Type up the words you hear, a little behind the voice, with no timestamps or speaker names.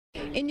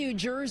In New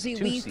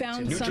Jersey, we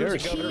found New some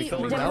Jersey key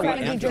Governor Phil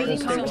Democratic Murphy New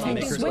Jersey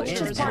lawmakers switched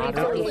his party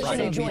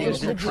affiliation and joined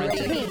the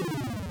GOP.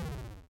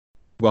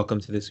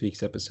 Welcome to this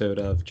week's episode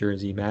of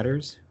Jersey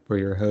Matters. We're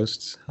your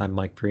hosts. I'm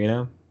Mike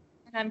Perino.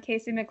 And I'm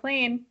Casey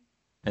McLean.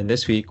 And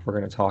this week we're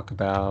going to talk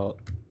about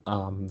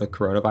the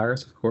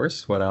coronavirus, of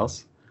course. What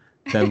else?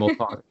 Then we'll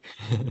talk.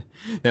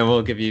 Then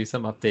we'll give you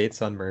some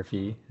updates on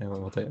Murphy,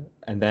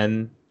 and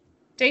then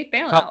State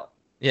Bailout.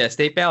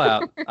 State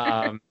Bailout.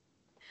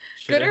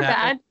 Good or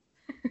bad?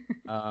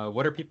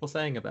 What are people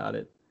saying about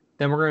it?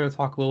 Then we're going to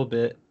talk a little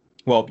bit.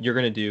 Well, you're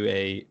going to do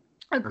a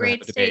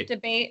great state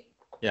debate.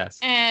 Yes.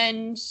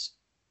 And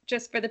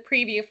just for the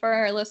preview for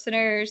our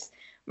listeners,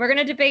 we're going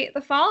to debate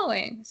the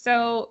following.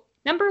 So,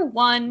 number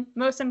one,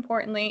 most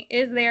importantly,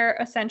 is there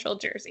a central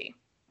Jersey?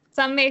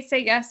 Some may say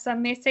yes,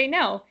 some may say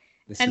no.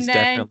 This is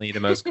definitely the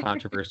most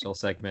controversial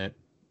segment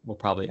we'll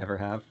probably ever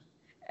have.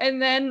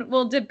 And then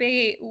we'll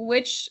debate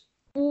which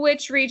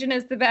region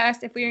is the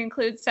best, if we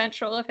include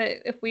central,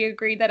 if we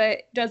agree that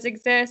it does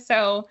exist.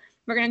 So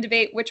we're going to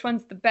debate which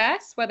one's the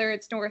best, whether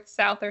it's north,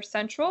 south, or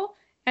central.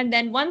 And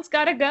then one's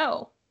got to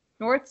go,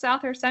 north,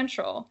 south, or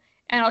central.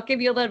 And I'll give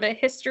you a little bit of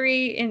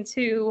history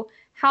into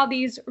how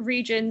these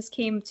regions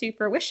came to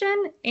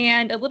fruition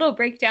and a little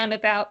breakdown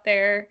about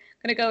going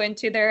to go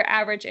into their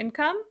average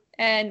income.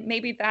 And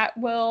maybe that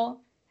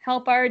will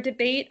help our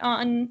debate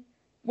on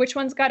which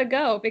one's got to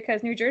go,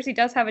 because New Jersey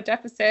does have a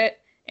deficit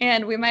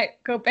and we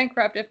might go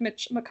bankrupt if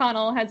Mitch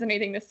McConnell has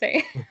anything to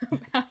say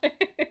about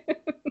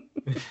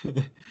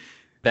it.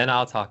 Then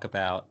I'll talk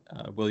about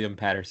William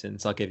Patterson.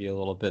 So I'll give you a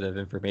little bit of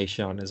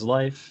information on his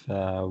life,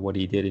 what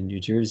he did in New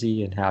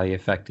Jersey, and how he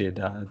affected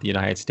the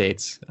United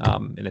States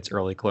in its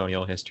early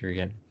colonial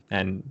history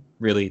and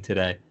really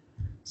today.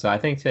 So I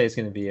think today's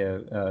going to be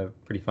a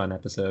pretty fun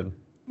episode.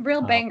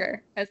 Real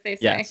banger, as they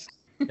say.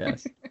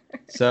 Yes.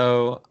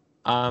 So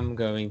I'm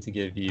going to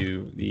give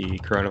you the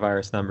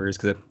coronavirus numbers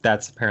because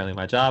that's apparently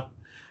my job.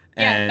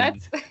 Yeah,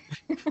 that's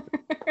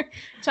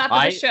top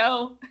of the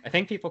show. I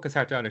think people can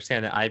start to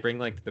understand that I bring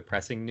the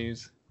depressing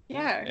news.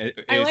 Yeah,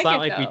 it's not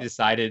like we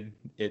decided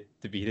it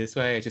to be this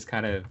way. It's just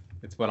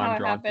it's what I'm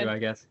drawn to, I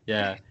guess.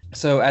 Yeah.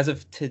 So as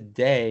of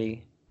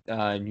today,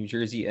 New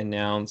Jersey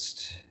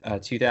announced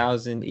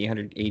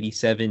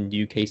 2,887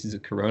 new cases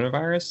of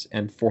coronavirus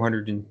and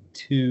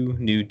 402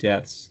 new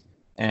deaths.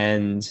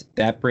 And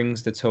that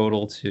brings the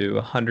total to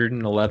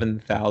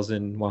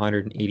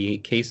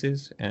 111,188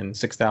 cases and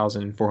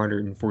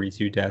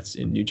 6,442 deaths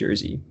in New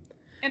Jersey.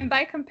 And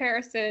by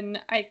comparison,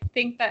 I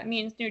think that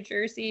means New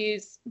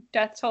Jersey's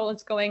death toll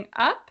is going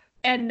up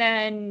and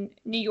then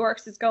New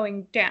York's is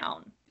going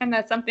down. And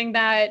that's something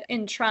that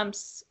in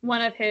Trump's,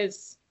 one of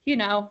his,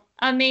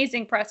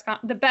 amazing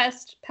the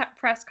best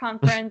press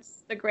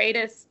conference, the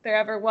greatest there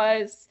ever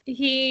was.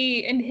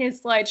 In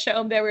his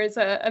slideshow, there was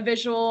a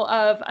visual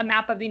of a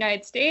map of the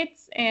United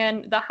States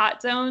and the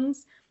hot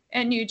zones,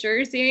 and New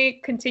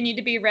Jersey continued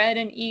to be red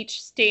in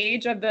each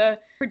stage of the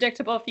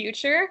predictable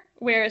future,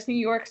 whereas New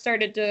York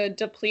started to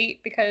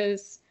deplete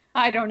because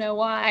I don't know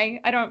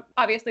why.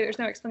 Obviously there's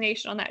no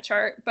explanation on that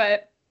chart,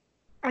 but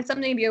it's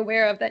something to be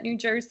aware of, that New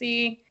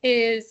Jersey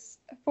is,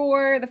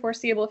 for the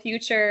foreseeable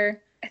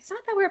future, it's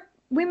not that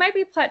we might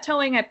be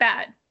plateauing at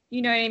bad.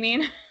 You know what I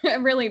mean?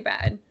 Really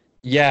bad.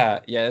 Yeah.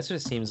 That's what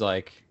it seems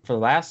like. For the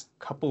last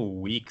couple of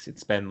weeks,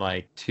 it's been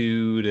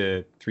 2,000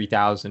 to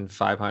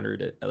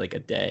 3,500 a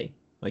day.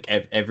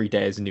 Every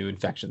day is new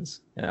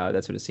infections.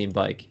 That's what it seemed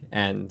like.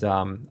 And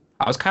I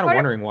was kind of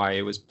wondering why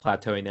it was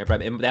plateauing there.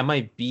 But that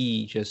might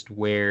be just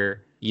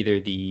where either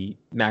the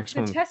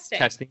maximum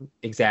testing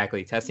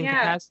capacity,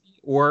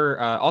 or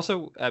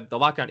also the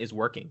lockdown is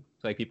working.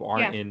 So people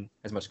aren't in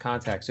as much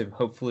contact. So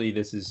hopefully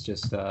this is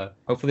just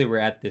hopefully we're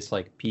at this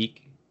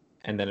peak,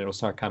 and then it'll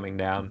start coming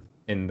down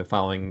in the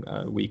following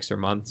weeks or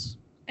months.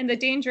 And the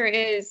danger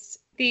is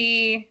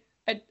it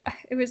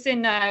was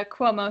in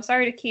Cuomo.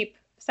 Sorry to keep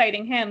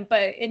citing him,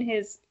 but in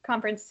his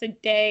conference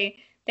today,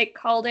 they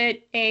called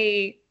it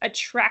a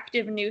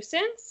attractive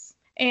nuisance.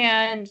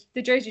 And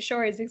the Jersey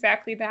Shore is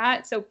exactly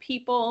that. So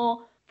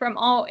people from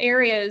all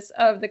areas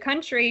of the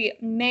country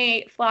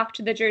may flock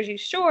to the Jersey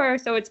Shore.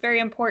 So it's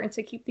very important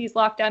to keep these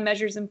lockdown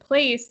measures in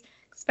place,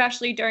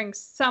 especially during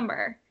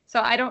summer. So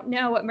I don't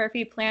know what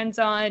Murphy plans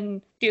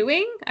on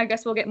doing. I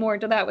guess we'll get more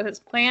into that with his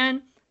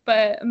plan.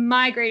 But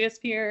my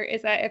greatest fear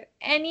is that if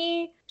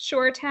any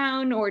shore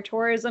town or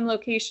tourism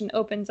location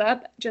opens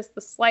up, just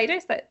the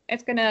slightest, that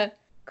it's going to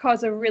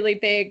cause a really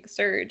big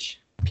surge.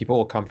 People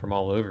will come from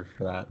all over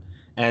for that.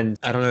 And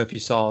I don't know if you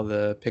saw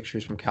the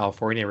pictures from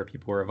California where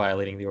people were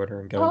violating the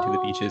order and going to the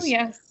beaches.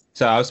 Yes.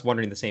 So I was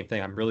wondering the same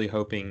thing. I'm really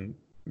hoping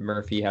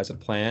Murphy has a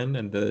plan,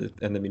 and the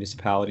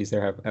municipalities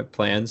there have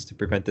plans to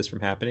prevent this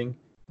from happening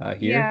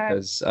here.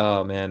 Because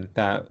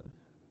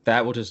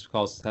that will just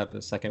cause us to have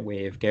a second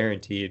wave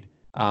guaranteed.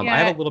 I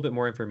have a little bit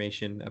more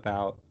information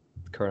about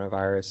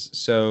coronavirus.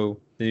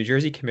 So the New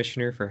Jersey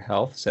Commissioner for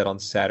Health said on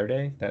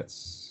Saturday,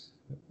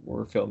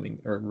 we're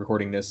filming or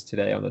recording this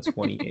today on the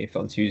 28th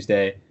on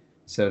Tuesday.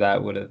 So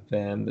that would have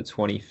been the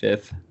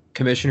 25th.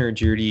 Commissioner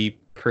Judy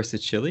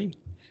Persicilli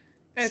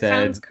That said,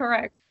 sounds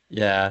correct.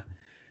 yeah.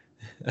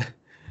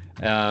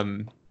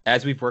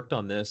 As we've worked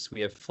on this,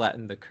 we have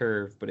flattened the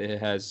curve, but it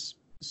has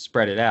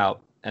spread it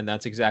out. And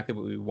that's exactly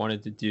what we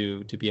wanted to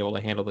do to be able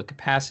to handle the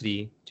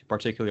capacity to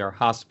particularly our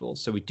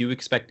hospitals. So we do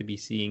expect to be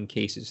seeing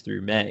cases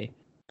through May.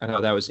 I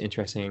thought that was an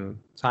interesting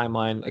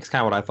timeline. It's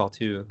kind of what I thought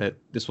too, that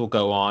this will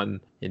go on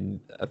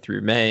in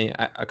through May.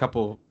 A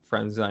couple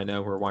friends that I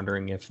know were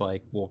wondering if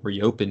like we'll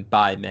reopen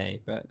by May,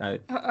 but I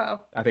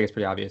think it's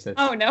pretty obvious that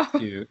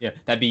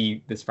that'd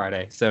be this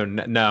Friday. So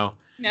no.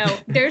 No,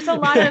 there's a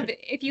lot of,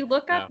 if you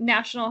look up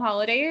national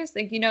holidays,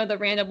 like, the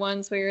random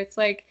ones where it's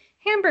like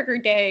Hamburger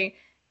Day,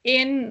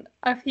 in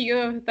a few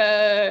of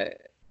the,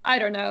 I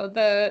don't know,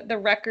 the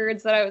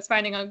records that I was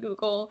finding on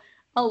Google,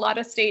 a lot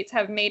of states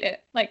have made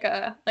it like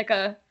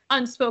a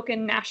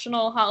unspoken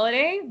national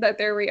holiday that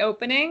they're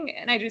reopening.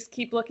 And I just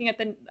keep looking at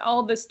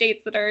all the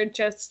states that are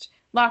just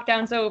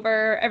lockdowns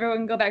over, everyone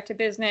can go back to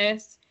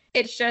business.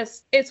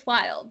 It's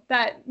wild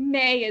that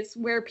May is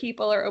where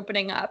people are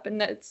opening up,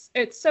 and it's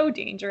so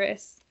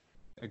dangerous.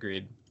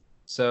 Agreed.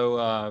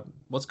 So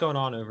what's going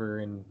on over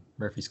in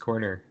Murphy's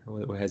Corner?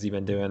 What has he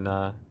been doing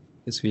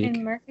this week?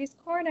 In Murphy's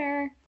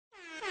Corner.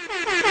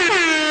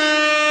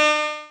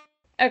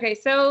 Okay,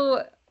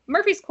 so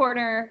Murphy's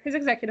Corner, his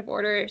executive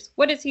orders,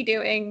 what is he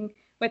doing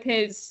with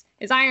his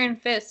iron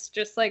fist,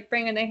 just like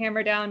bringing the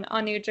hammer down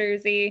on New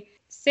Jersey?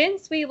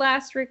 Since we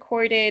last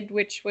recorded,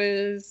 which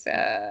was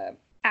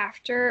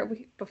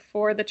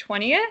before the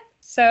 20th.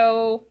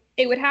 So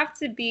it would have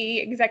to be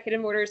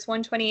executive orders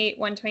 128,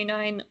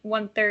 129,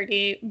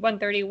 130,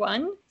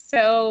 131.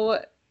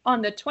 So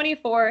on the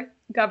 24th,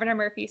 Governor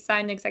Murphy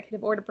signed an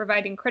executive order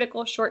providing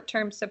critical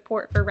short-term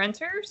support for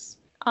renters.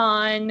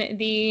 On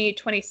the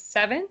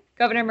 27th,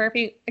 Governor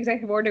Murphy,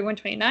 Executive Order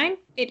 129,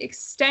 it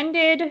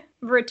extended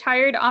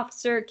retired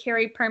officer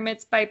carry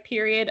permits by a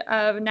period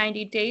of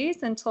 90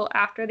 days until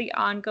after the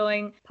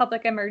ongoing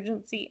public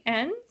emergency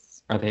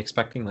ends. Are they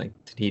expecting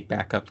to need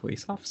backup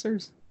police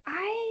officers?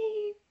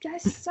 I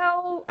guess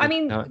so. I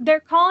mean, they're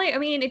calling. I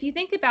mean, if you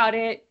think about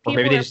it, people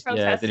are protesting.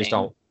 Yeah, they just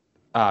don't.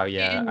 Oh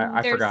yeah,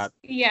 I forgot.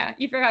 Yeah,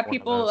 you forgot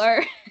people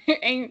are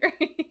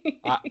angry.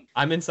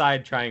 I'm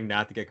inside trying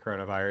not to get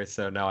coronavirus,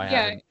 so no, I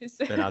haven't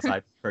been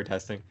outside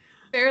protesting.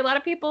 There are a lot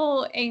of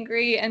people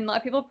angry and a lot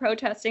of people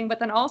protesting, but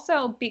then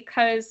also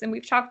because, and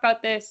we've talked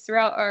about this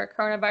throughout our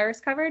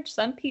coronavirus coverage,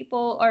 some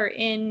people are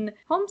in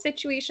home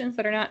situations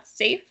that are not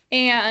safe.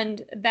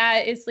 And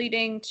that is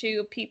leading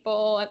to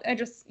people,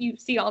 you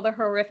see all the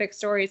horrific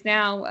stories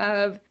now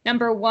of,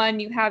 number one,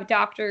 you have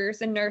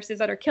doctors and nurses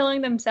that are killing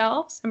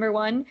themselves, number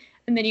one.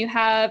 And then you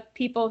have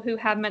people who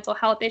have mental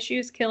health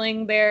issues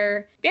killing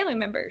their family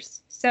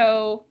members.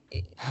 So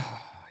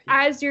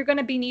as you're going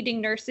to be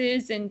needing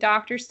nurses and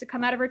doctors to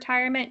come out of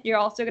retirement, you're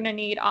also going to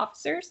need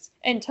officers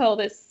until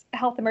this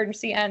health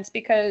emergency ends,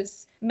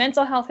 because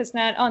mental health is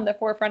not on the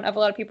forefront of a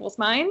lot of people's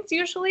minds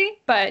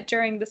usually. But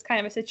during this kind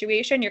of a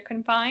situation, you're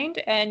confined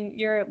and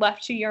you're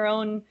left to your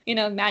own,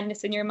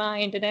 madness in your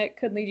mind, and it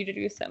could lead you to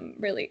do some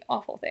really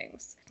awful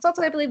things. So that's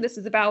what I believe this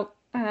is about.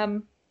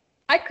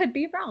 I could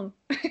be wrong,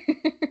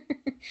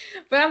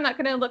 but I'm not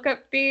going to look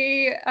up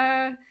the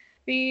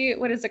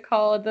what is it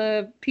called?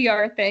 The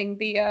PR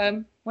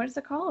thing. What is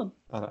it called?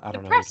 I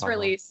don't know. Press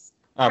release.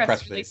 Oh,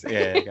 press release.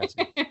 Yeah,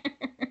 gotcha.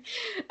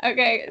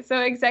 Okay,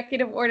 so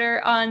executive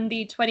order on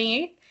the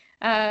 28th,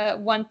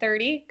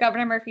 1:30.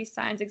 Governor Murphy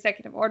signs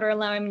executive order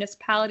allowing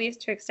municipalities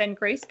to extend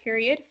grace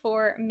period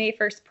for May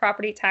 1st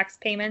property tax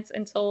payments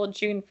until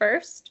June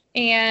 1st.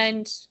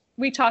 And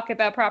we talk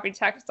about property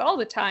taxes all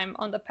the time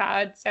on the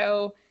pod,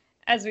 so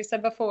as we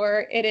said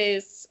before, it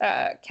is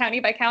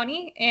county by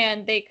county,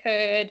 and they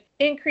could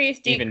increase,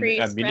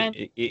 decrease, rent.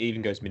 It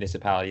even goes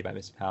municipality by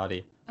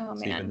municipality. Oh,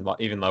 so man.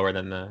 Even lower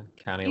than the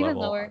county even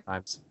level lower. at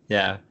times.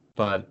 Yeah,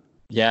 but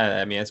yeah,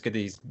 I mean, it's good that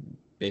he's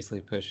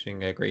basically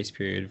pushing a grace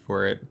period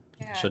for it.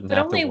 Yeah. Shouldn't but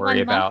have only to worry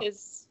 1 month about.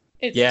 It's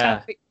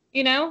tough,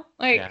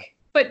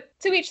 But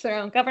to each their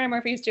own. Governor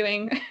Murphy's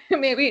doing,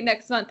 maybe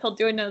next month he'll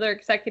do another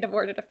executive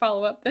order to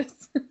follow up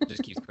this.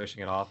 Just keeps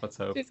pushing it off. Let's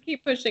hope. Just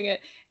keep pushing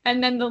it.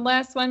 And then the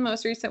last one,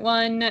 most recent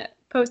one,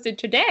 posted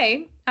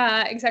today,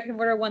 Executive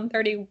Order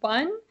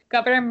 131.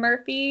 Governor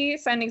Murphy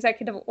signed an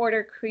executive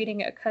order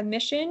creating a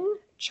commission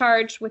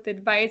charged with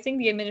advising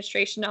the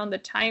administration on the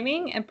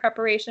timing and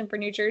preparation for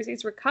New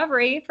Jersey's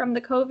recovery from the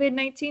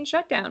COVID-19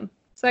 shutdown.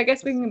 So I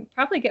guess we can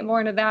probably get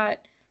more into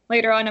that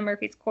later on in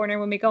Murphy's Corner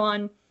when we go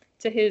on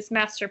to his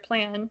master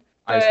plan.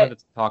 I just wanted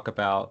to talk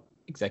about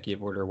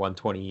Executive Order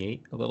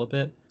 128 a little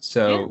bit.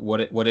 So what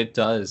it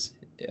does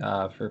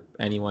for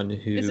anyone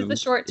who this is the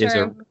short-term is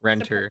a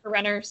renter. For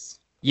renters.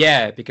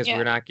 Yeah, because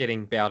we're not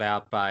getting bailed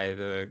out by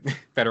the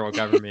federal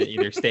government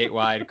either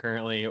statewide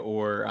currently,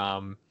 or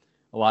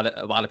a lot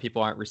of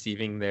people aren't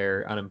receiving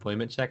their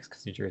unemployment checks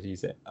because New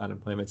Jersey's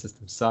unemployment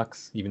system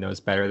sucks, even though it's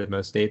better than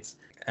most states.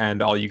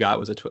 And all you got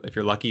was if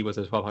you're lucky, was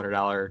a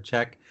 $1,200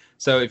 check.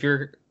 So if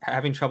you're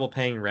having trouble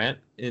paying rent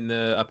in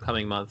the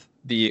upcoming month,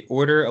 the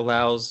order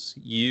allows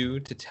you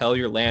to tell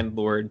your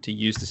landlord to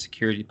use the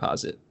security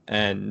deposit,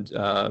 and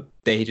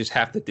they just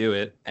have to do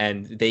it,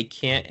 and they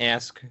can't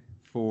ask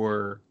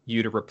for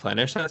you to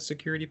replenish that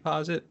security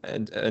deposit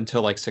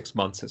until like 6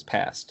 months has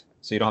passed.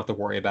 So you don't have to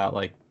worry about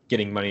like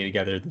getting money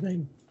together to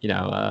then,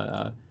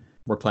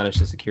 replenish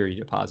the security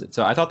deposit.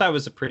 So I thought that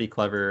was a pretty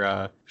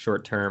clever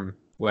short-term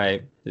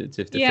way to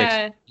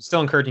fix.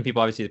 Still encouraging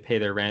people obviously to pay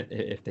their rent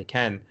if they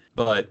can,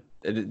 but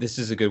this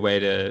is a good way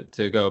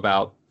to go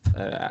about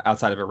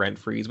outside of a rent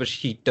freeze,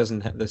 which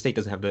the state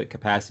doesn't have the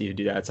capacity to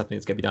do that. It's something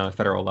that's going to be done on a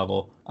federal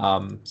level.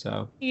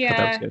 So yeah,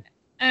 that was good.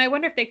 And I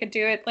wonder if they could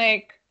do it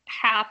like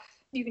half.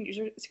 You can use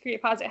your security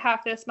deposit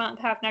half this month,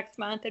 half next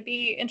month. It'd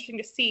be interesting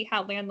to see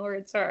how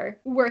landlords are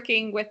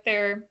working with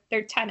their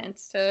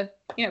tenants to,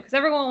 because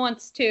everyone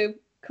wants to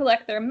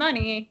collect their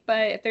money,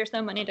 but if there's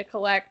no money to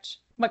collect,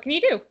 what can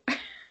you do?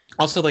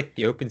 Also, like,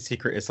 the open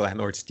secret is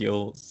landlords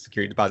steal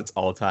security deposits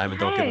all the time and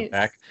don't give them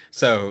back.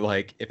 So,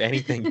 like, if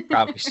anything, you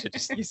probably should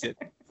just use it.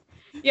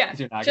 Yeah,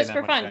 just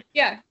for fun.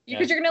 Yeah,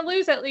 because you're going to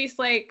lose at least,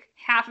 like,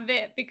 half of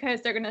it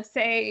because they're going to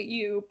say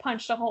you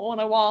punched a hole in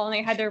a wall and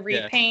they had to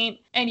repaint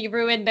and you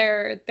ruined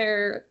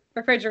their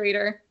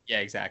refrigerator. Yeah,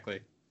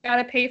 exactly. Got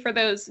to pay for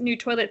those new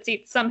toilet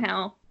seats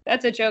somehow.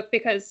 That's a joke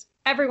because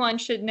everyone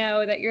should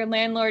know that your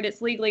landlord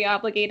is legally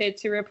obligated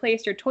to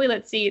replace your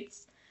toilet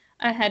seats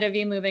ahead of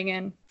you moving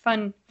in.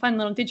 Fun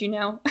little, did you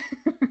know?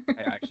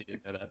 I actually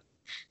didn't know that.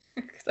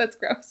 Because that's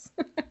gross.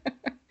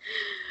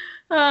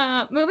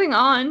 Moving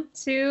on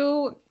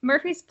to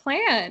Murphy's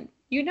Plan.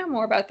 You know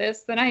more about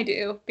this than I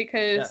do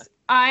because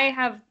I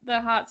have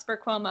the hots for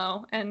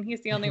Cuomo and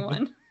he's the only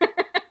one.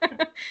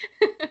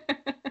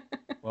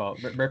 Well,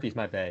 Murphy's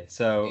my bae.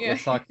 So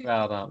let's talk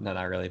about, no,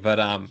 not really.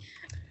 But,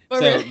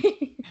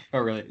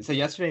 really? So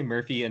yesterday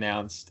Murphy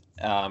announced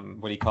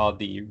what he called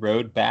the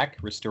Road Back,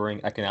 Restoring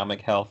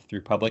Economic Health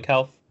Through Public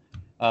Health.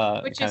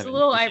 Which is a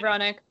little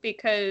ironic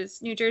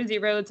because New Jersey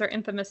roads are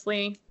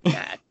infamously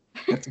bad.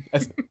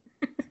 That's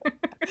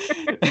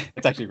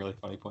actually a really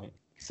funny point.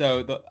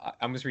 So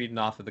I'm just reading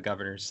off of the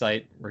governor's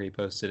site where he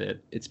posted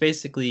it. It's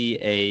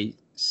basically a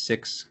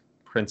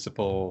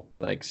 6-principle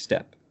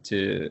step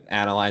to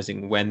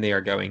analyzing when they are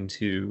going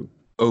to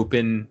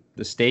open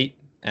the state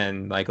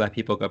and let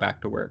people go back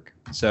to work.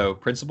 So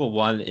principle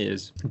 1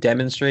 is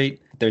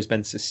demonstrate there's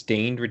been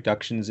sustained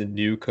reductions in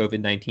new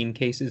COVID-19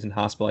 cases and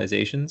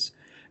hospitalizations.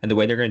 And the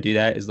way they're going to do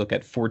that is look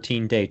at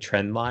 14-day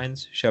trend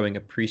lines showing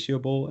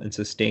appreciable and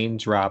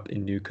sustained drop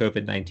in new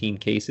COVID-19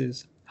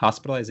 cases,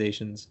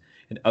 hospitalizations,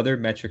 and other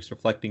metrics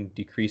reflecting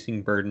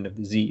decreasing burden of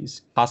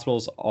disease.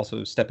 Hospitals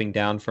also stepping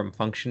down from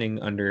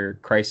functioning under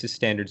crisis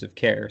standards of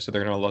care. So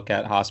they're going to look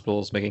at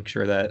hospitals, making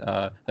sure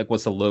that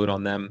what's the load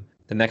on them.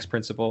 The next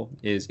principle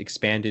is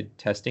expanded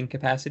testing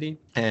capacity.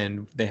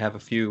 And they have a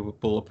few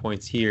bullet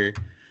points here.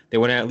 They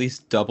want to at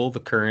least double the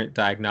current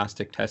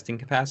diagnostic testing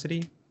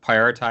capacity,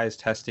 prioritize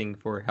testing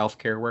for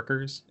healthcare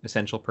workers,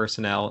 essential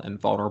personnel, and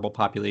vulnerable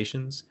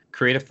populations,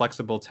 create a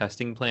flexible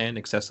testing plan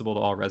accessible to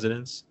all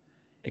residents,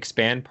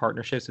 expand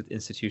partnerships with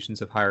institutions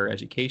of higher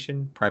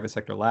education, private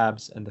sector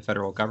labs, and the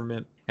federal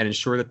government, and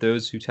ensure that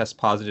those who test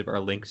positive are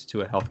linked to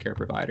a healthcare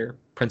provider.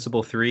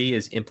 Principle 3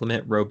 is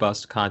implement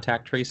robust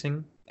contact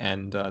tracing,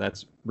 and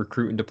that's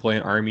recruit and deploy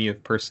an army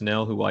of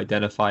personnel who will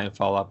identify and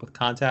follow up with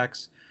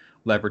contacts,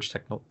 leverage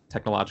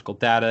technological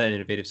data and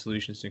innovative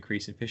solutions to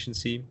increase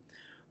efficiency,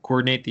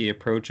 coordinate the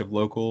approach of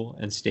local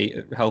and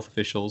state health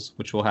officials,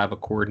 which will have a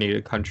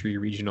coordinated country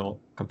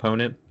regional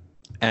component.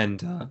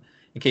 And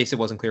in case it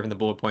wasn't clear from the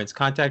bullet points,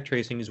 contact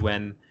tracing is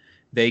when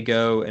they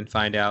go and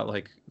find out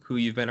who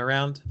you've been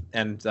around.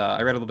 And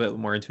I read a little bit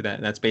more into that.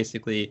 And that's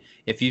basically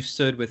if you've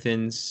stood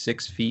within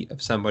 6 feet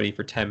of somebody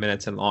for 10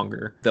 minutes and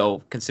longer, they'll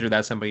consider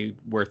that somebody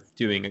worth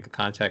doing a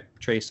contact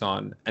trace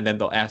on. And then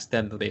they'll ask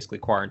them to basically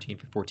quarantine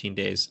for 14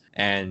 days.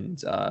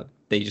 And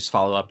they just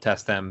follow up,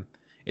 test them.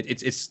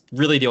 It's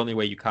really the only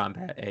way you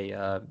combat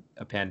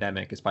a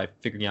pandemic is by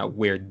figuring out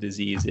where the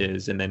disease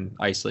is and then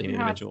isolating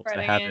individuals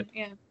that have it.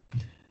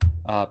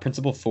 Yeah.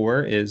 Principle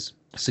 4 is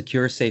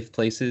secure safe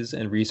places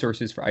and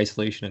resources for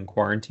isolation and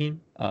quarantine.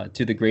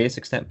 To the greatest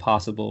extent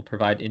possible,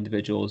 provide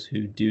individuals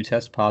who do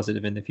test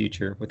positive in the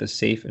future with a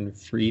safe and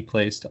free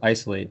place to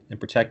isolate and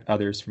protect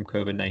others from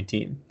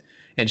COVID-19.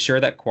 Ensure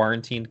that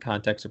quarantined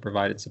contacts are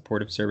provided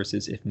supportive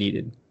services if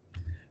needed.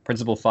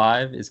 Principle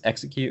 5 is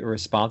execute a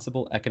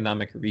responsible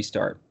economic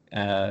restart.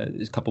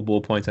 There's a couple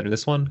bullet points under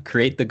this one.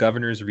 Create the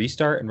Governor's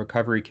Restart and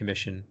Recovery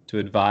Commission to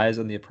advise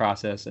on the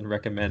process and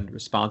recommend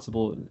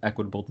responsible and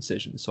equitable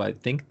decisions. So I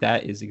think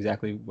that is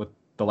exactly what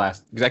the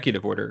last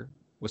executive order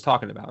was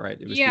talking about, right?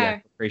 It was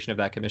the creation of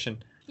that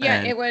commission.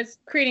 Yeah, it was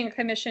creating a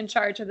commission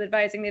charged with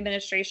advising the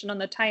administration on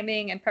the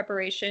timing and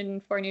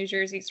preparation for New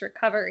Jersey's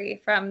recovery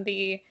from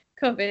the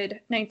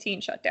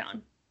COVID-19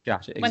 shutdown.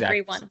 Gotcha,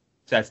 exactly. 131.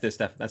 That's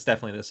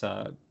definitely this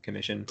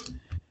commission.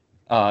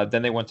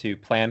 Then they want to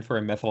plan for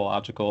a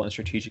methodological and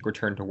strategic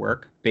return to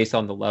work based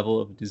on the level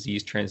of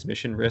disease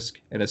transmission risk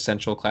and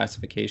essential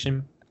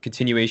classification.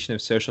 Continuation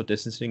of social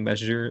distancing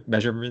measures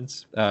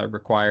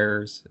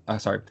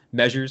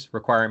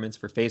requirements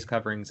for face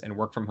coverings and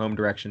work from home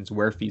directions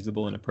where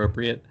feasible and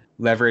appropriate.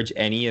 Leverage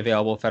any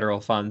available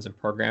federal funds and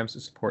programs to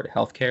support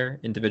healthcare,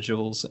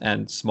 individuals,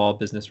 and small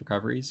business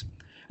recoveries.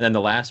 And then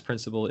the last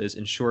principle is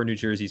ensure New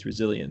Jersey's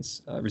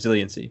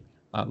resiliency.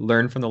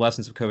 Learn from the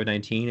lessons of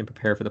COVID-19 and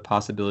prepare for the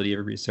possibility of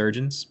a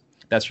resurgence.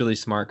 That's really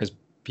smart because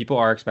people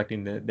are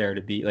expecting there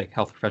to be, like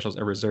health professionals,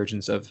 a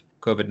resurgence of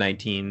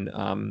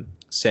COVID-19,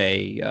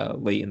 say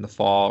late in the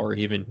fall or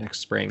even next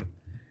spring.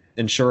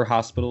 Ensure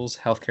hospitals,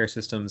 healthcare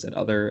systems, and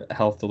other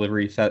health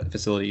delivery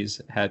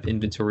facilities have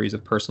inventories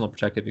of personal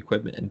protective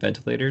equipment and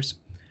ventilators.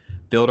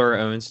 Build our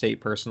own state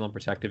personal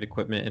protective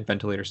equipment and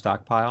ventilator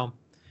stockpile,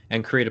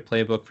 and create a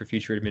playbook for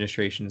future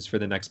administrations for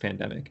the next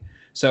pandemic.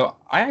 So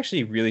I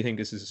actually really think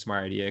this is a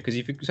smart idea because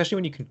especially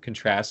when you can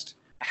contrast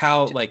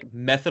how like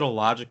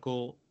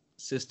methodological,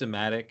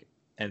 systematic,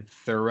 and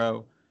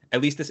thorough,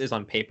 at least this is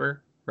on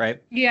paper,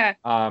 right? Yeah.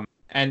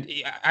 And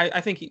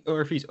I think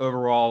Murphy's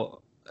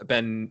overall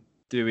been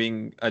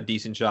doing a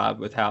decent job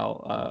with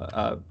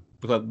how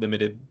with what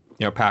limited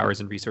powers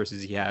and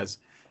resources he has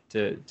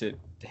to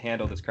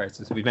handle this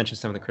crisis. We mentioned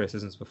some of the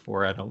criticisms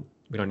before.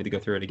 We don't need to go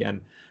through it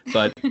again.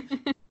 But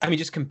I mean,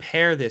 just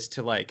compare this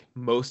to like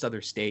most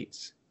other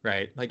states,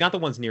 right? Like not the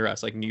ones near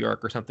us, like New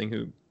York or something.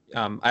 Who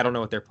I don't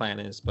know what their plan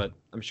is, but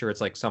I'm sure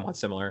it's like somewhat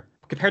similar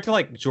compared to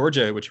like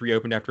Georgia, which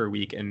reopened after a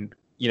week, and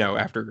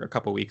after a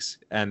couple weeks,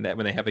 and that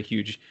when they have a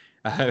huge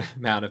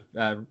amount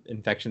of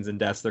infections and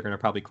deaths, they're going to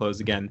probably close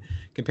again.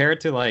 Compared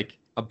to like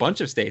a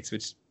bunch of states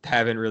which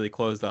haven't really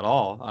closed at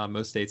all.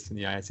 Most states in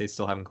the United States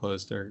still haven't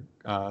closed or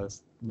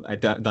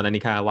done any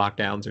kind of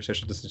lockdowns or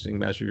social distancing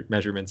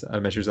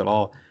measures at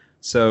all.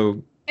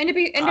 So. And to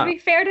be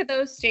fair to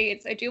those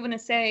states, I do want to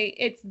say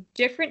it's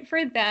different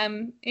for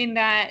them in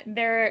that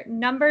their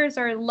numbers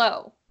are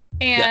low,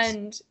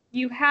 and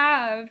you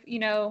have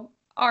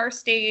our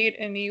state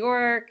in New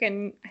York,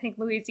 and I think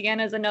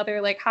Louisiana is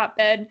another like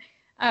hotbed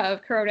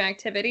of corona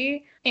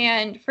activity.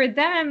 And for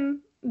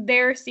them,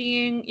 they're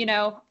seeing,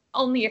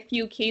 only a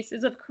few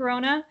cases of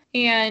corona.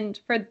 And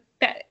for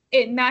that,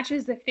 it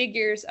matches the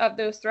figures of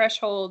those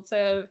thresholds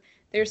of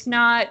there's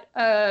not,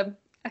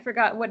 I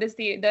forgot what is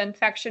the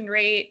infection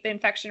rate. The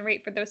infection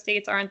rate for those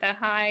states aren't that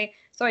high.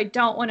 So I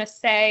don't want to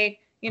say,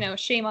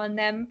 shame on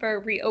them for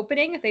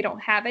reopening if they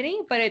don't have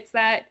any, but it's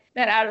that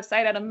out of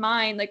sight, out of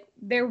mind, like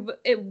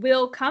it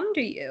will come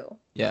to you.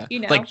 Yeah.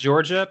 Like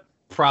Georgia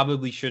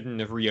probably shouldn't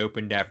have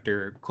reopened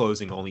after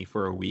closing only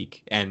for a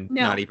week and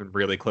not even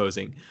really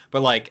closing.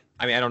 But like,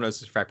 I mean, I don't know if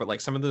this is a fact, but like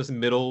some of those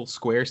middle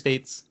square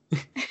states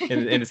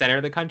in the center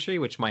of the country,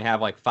 which might have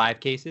like 5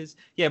 cases,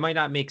 it might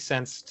not make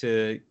sense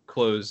to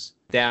close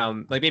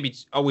down. Like maybe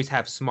always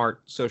have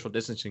smart social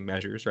distancing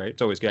measures, right?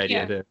 It's always a good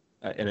idea to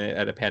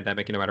at a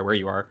pandemic, no matter where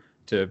you are,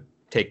 to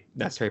take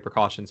necessary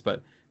precautions.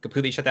 But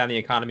completely shut down the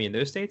economy in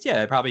those states,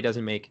 it probably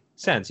doesn't make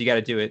sense. You got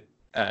to do it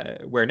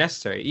where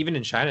necessary. Even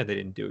in China, they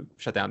didn't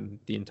shut down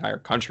the entire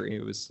country.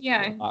 It was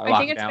I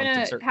think it's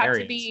going to have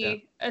to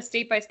be a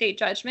state by state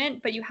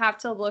judgment, but you have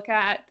to look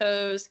at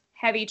those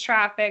heavy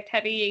trafficked,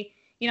 heavy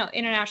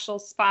international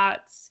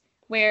spots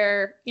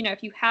where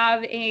if you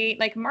have a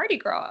like Mardi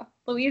Gras,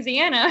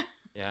 Louisiana,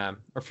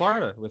 or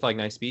Florida with like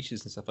nice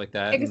beaches and stuff like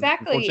that.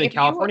 Exactly. And unfortunately,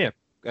 California,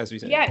 as we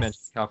said, mentioned,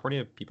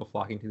 California, people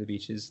flocking to the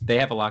beaches. They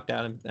have a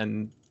lockdown,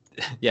 and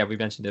we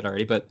mentioned it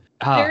already, but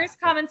there is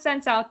common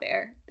sense out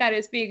there that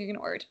is being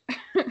ignored.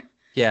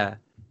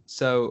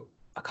 So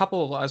I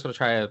just want to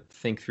try to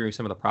think through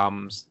some of the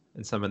problems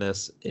in some of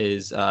this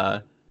is,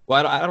 I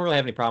don't really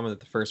have any problem with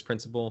the first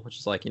principle, which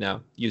is like,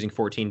 using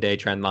 14-day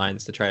trend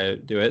lines to try to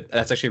do it.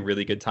 That's actually a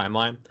really good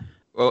timeline.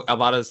 Well, a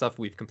lot of the stuff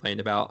we've complained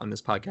about on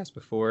this podcast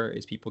before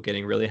is people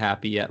getting really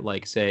happy at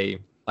like, say,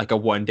 like a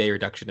 1-day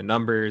reduction in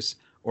numbers,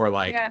 or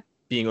like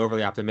being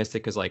overly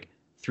optimistic because like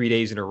 3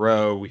 days in a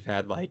row we've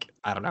had like,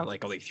 I don't know,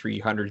 like only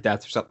 300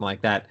 deaths or something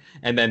like that,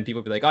 and then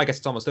people be like, oh, I guess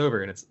it's almost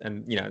over, and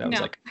that was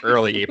like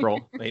early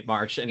April, late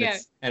March, and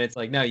it's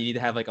like, no, you need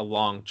to have like a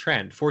long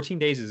trend. 14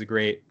 days is a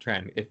great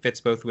trend. It fits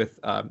both with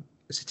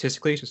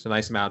statistically it's just a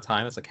nice amount of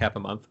time. It's like half a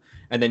month,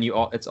 and then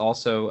it's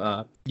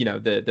also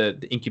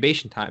the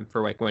incubation time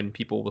for like when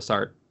people will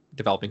start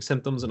developing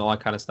symptoms and all that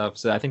kind of stuff.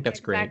 So I think that's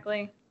great.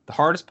 The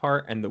hardest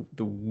part and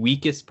the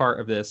weakest part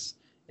of this,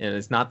 and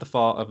it's not the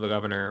fault of the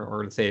governor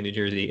or the state of New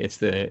Jersey, it's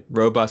the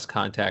robust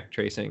contact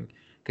tracing,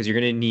 because you're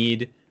going to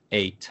need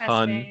a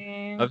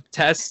ton of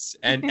tests,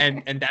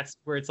 and that's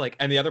where it's like.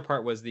 And the other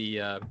part was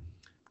the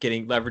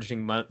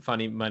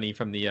leveraging money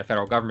from the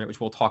federal government, which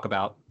we'll talk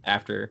about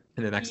after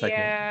in the next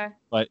segment.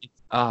 But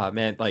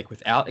man, like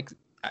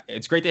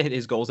it's great to hit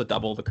his goals to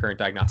double the current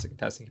diagnostic and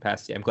testing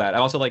capacity. I'm glad. I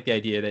also like the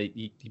idea that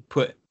he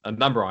put a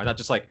number on, not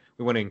just like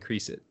we want to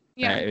increase it.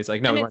 Yeah, it's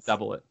like no, we want to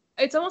double it.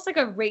 It's almost like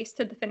a race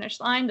to the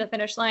finish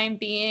line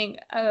being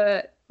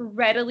a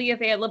readily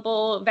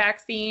available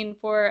vaccine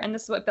for, and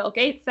this is what Bill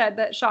Gates said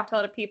that shocked a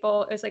lot of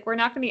people, is like, we're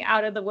not going to be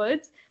out of the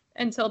woods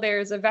until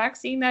there's a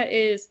vaccine that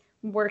is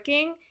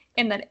working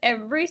and that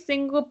every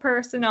single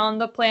person on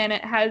the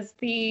planet has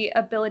the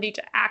ability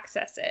to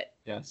access it.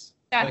 Yes.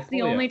 That's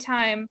the only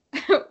time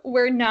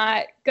we're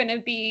not going to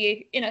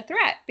be in a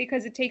threat,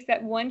 because it takes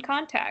that one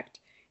contact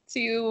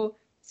to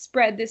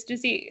spread this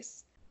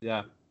disease.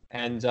 Yeah.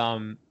 And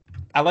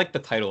I like the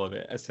title of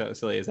it, as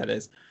silly as that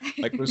is,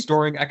 like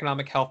restoring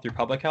economic health through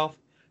public health.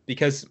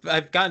 because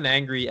I've gotten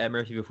angry at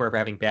Murphy before for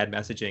having bad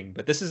messaging,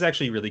 but this is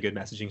actually really good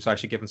messaging, so I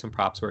should give him some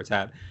props where it's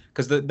at.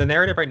 Because the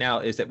narrative right now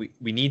is that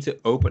we need to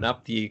open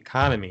up the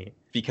economy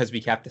because we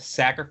have to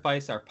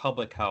sacrifice our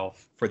public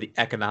health for the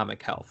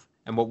economic health.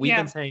 And what we've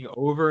been saying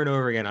over and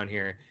over again on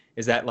here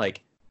is that,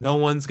 like, no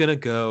one's going to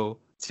go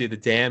to the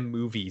damn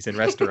movies and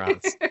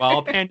restaurants while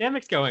a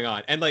pandemic's going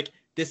on. And, like,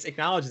 this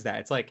acknowledges that.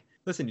 It's like,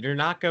 listen, you're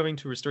not going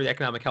to restore the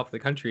economic health of the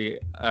country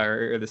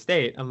or the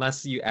state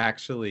unless you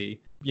actually,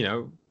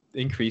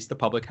 increase the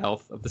public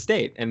health of the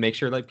state and make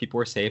sure like people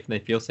are safe and they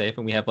feel safe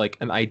and we have like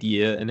an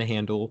idea and a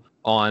handle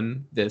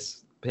on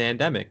this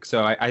pandemic.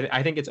 So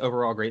I think it's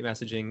overall great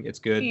messaging. It's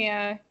good.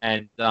 Yeah.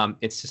 And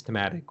it's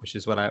systematic, which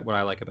is what I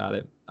like about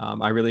it.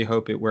 I really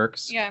hope it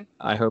works. Yeah.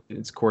 I hope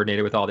it's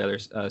coordinated with all the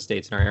other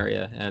states in our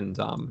area. And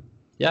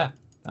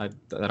I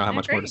don't have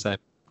much more to say.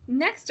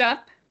 Next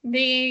up,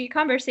 the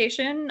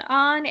conversation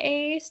on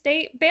a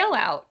state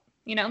bailout.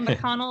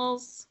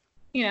 McConnell's,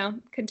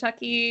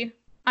 Kentucky,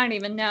 I don't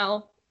even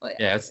know.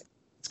 Yeah, let's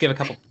give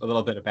a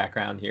little bit of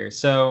background here.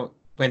 So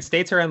when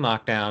states are in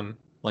lockdown,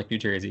 like New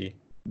Jersey,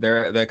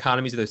 the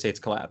economies of those states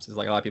collapse, as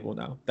like a lot of people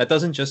know. That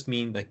doesn't just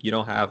mean like you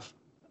don't have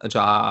a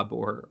job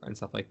and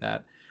stuff like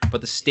that,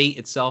 but the state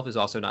itself is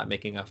also not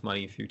making enough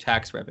money through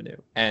tax revenue.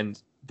 And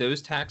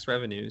those tax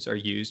revenues are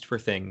used for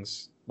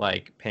things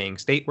like paying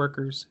state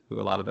workers,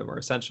 who a lot of them are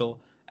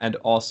essential, and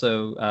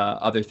also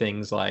other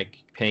things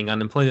like paying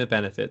unemployment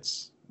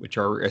benefits, which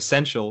are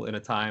essential in a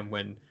time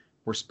when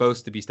we're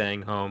supposed to be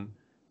staying home,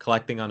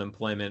 collecting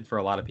unemployment for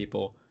a lot of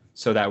people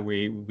so that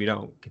we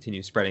don't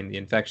continue spreading the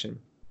infection.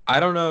 I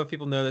don't know if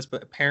people know this,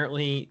 but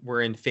apparently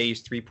we're in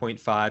phase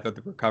 3.5 of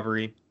the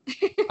recovery.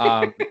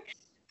 3.5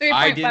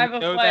 I didn't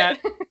of know what? that.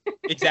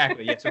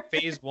 Exactly. Yeah. So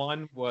phase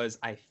 1 was,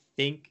 I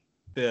think,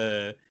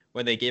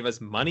 when they gave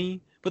us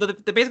money.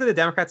 But basically the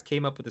Democrats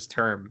came up with this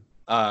term,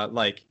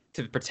 like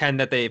to pretend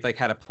that they've like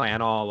had a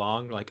plan all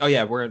along. Like, oh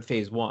yeah, we're in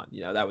phase 1.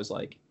 That was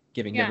like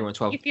giving everyone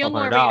 $1,200. You feel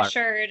more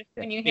reassured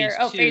when you hear,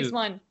 phase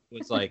 1.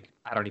 Was like,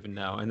 I don't even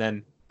know. And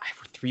then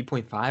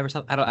 3.5 or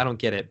something. I don't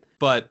get it.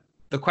 But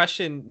the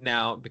question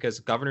now, because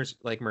governors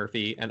like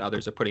Murphy and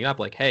others are putting up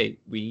like, hey,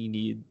 we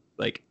need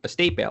like a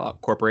state bailout.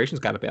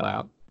 Corporations got to bail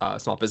out.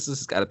 Small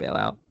businesses got to bail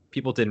out.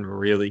 People didn't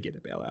really get a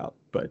bailout,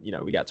 but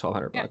we got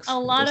 $1,200.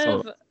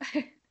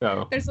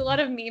 There's a lot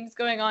of memes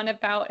going on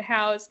about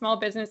how small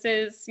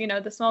businesses,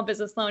 the small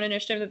business loan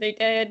initiative that they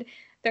did,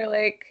 they're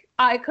like,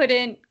 I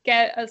couldn't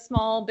get a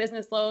small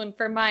business loan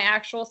for my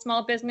actual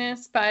small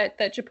business, but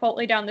the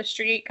Chipotle down the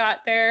street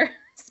got their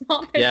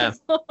small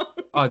business loan.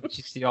 Oh, did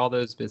you see all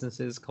those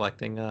businesses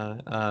collecting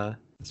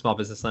small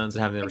business loans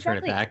and having them return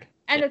it back?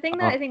 And the thing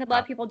that I think a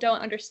lot of people don't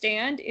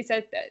understand is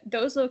that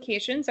those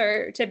locations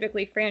are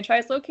typically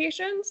franchise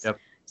locations. Yep.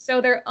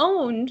 So they're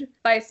owned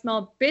by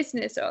small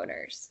business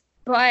owners.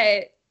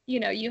 But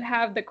you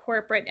have the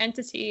corporate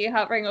entity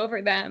hovering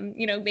over them,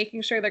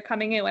 making sure they're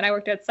coming in. When I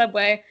worked at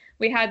Subway,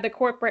 we had the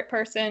corporate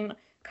person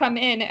come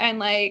in and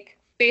like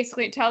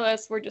basically tell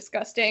us we're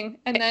disgusting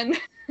and then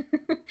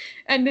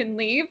and then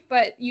leave.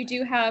 But you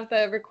do have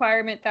the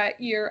requirement that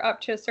you're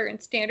up to a certain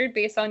standard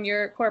based on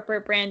your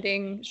corporate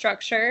branding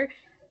structure.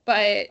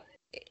 But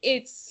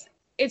it's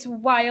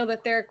wild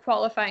that they're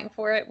qualifying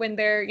for it when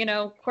their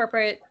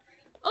corporate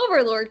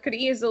overlord could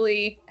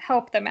easily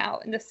help them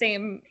out in the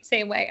same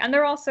way. And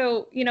they're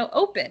also,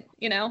 open,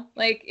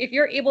 like if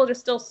you're able to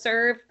still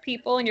serve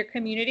people in your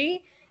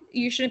community,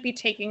 you shouldn't be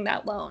taking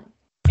that loan,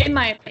 in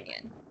my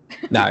opinion.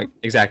 No,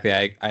 exactly.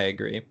 I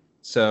agree.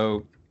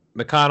 So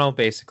McConnell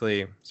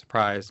basically,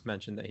 surprised,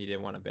 mentioned that he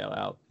didn't want to bail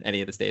out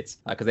any of the states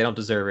because they don't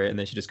deserve it and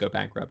they should just go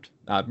bankrupt.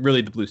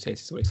 Really, the blue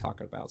states is what he's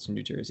talking about. So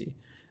New Jersey.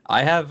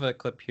 I have a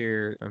clip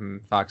here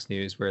from Fox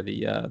News where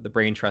the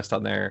brain trust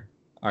on there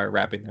are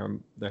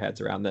wrapping their heads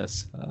around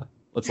this.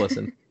 Let's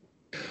listen.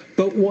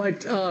 But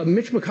what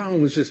Mitch McConnell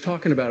was just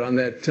talking about on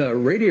that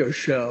radio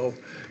show,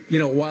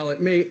 while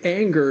it may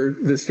anger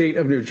the state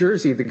of New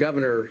Jersey, the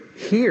governor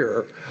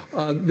here,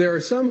 there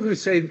are some who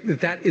say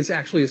that is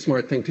actually a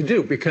smart thing to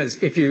do,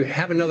 because if you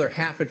have another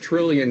 $500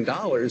 billion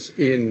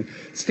in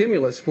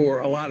stimulus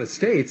for a lot of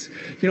states,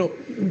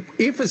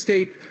 if a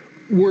state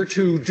were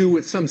to do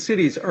what some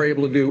cities are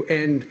able to do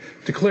and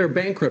declare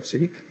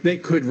bankruptcy, they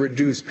could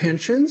reduce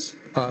pensions,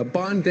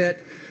 bond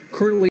debt,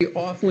 currently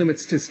off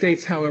limits to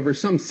states. However,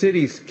 some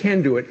cities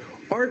can do it.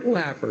 Art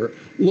Laffer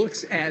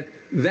looks at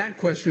that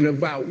question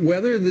about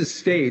whether the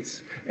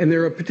states, and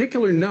there are a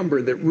particular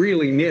number that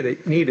really need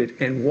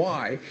it and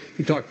why.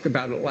 He talked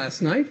about it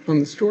last night on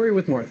The Story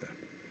with Martha.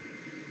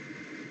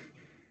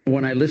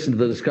 When I listen to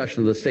the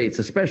discussion of the states,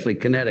 especially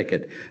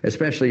Connecticut,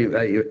 especially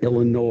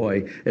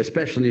Illinois,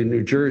 especially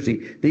New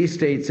Jersey, these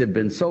states have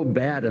been so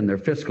bad in their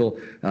fiscal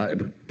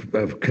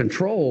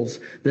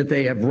controls that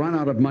they have run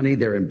out of money.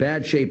 They're in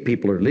bad shape.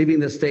 People are leaving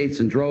the states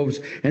in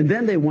droves. And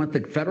then they want the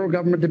federal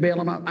government to bail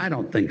them out? I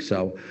don't think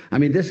so. I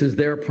mean, this is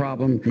their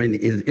problem. I mean,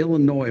 is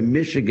Illinois,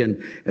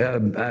 Michigan,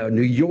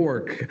 New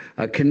York,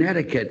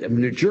 Connecticut,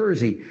 New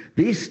Jersey,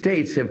 these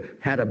states have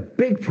had a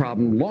big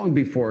problem long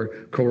before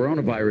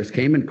coronavirus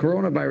came. And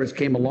coronavirus coronavirus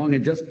came along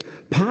and just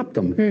popped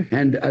them,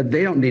 and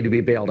they don't need to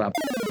be bailed out.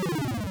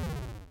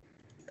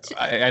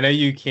 I know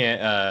you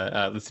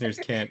can't, listeners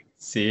can't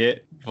see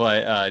it,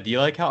 but do you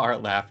like how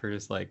Art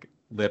Laffer's like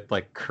lip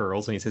like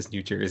curls when he says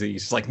New Jersey?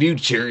 He's just like New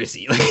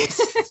Jersey, like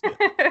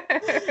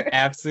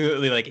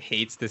absolutely like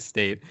hates the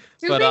state.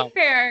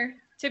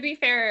 To be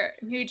fair,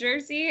 New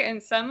Jersey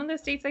and some of the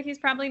states that he's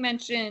probably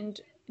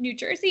mentioned, New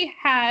Jersey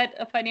had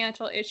a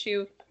financial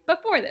issue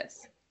before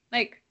this.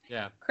 Like,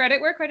 yeah,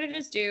 credit where credit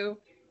is due.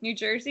 New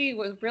Jersey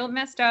was real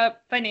messed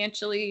up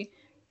financially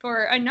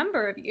for a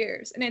number of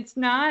years. And it's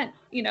not,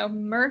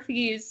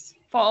 Murphy's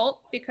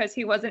fault because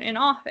he wasn't in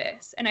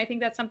office. And I think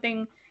that's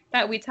something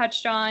that we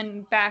touched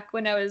on back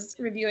when I was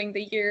reviewing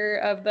the year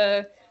of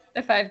the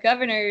 5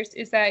 governors,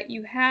 is that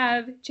you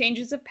have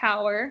changes of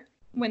power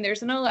when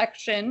there's an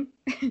election.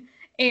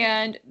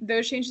 And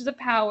those changes of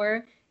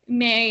power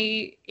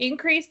may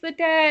increase the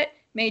debt,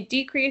 may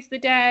decrease the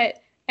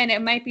debt, and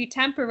it might be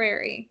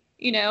temporary,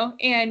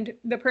 and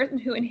the person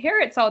who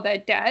inherits all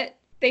that debt,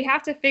 they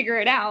have to figure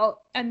it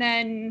out and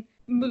then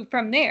move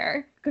from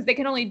there, because they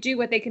can only do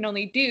what they can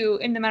only do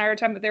in the matter of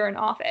time that they're in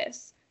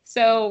office.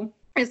 So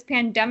this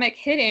pandemic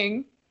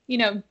hitting,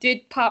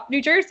 did pop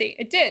New Jersey.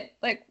 It did.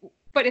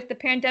 But if the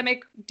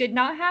pandemic did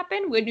not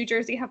happen, would New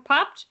Jersey have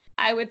popped?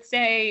 I would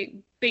say,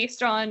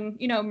 based on,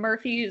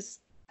 Murphy's,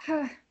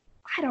 I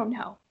don't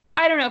know.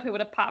 I don't know if it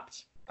would have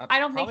popped. I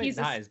don't think he's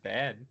not as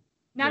bad.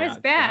 Not as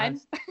bad.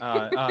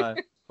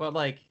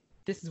 But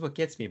this is what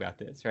gets me about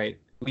this, right?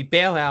 We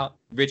bail out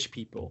rich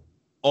people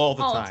all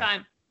the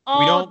time.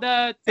 We don't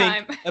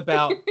think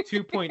about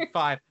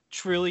 $2.5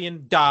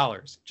 trillion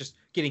just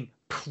getting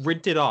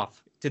printed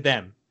off to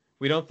them.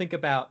 We don't think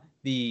about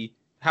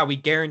how we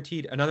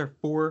guaranteed another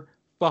 $4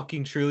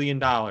 fucking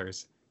trillion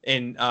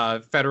in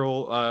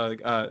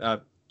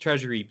federal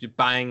treasury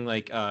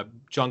buying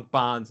junk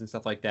bonds and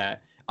stuff like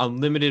that.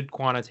 Unlimited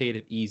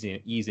quantitative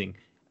easing.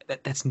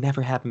 That's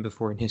never happened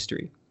before in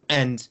history.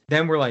 And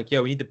then we're like,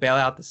 we need to bail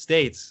out the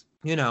states,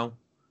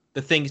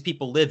 the things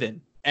people live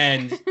in.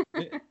 And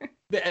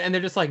and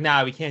they're just like,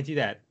 nah, we can't do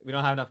that. We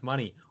don't have enough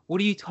money.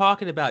 What are you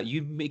talking about?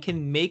 You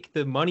can make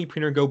the money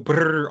printer go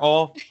brrr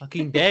all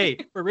fucking day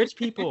for rich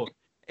people.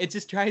 It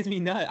just drives me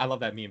nuts. I love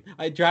that meme.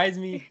 It drives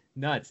me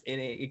nuts. And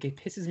it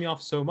pisses me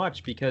off so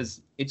much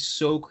because it's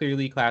so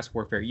clearly class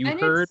warfare. You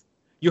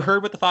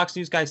heard what the Fox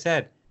News guy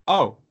said.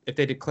 Oh, if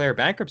they declare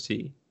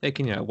bankruptcy, they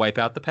can, wipe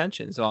out the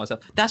pensions and all that stuff.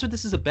 That's what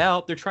this is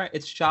about.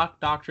 It's shock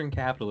doctrine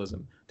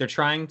capitalism. They're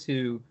trying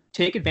to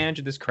take advantage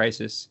of this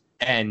crisis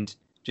and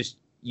just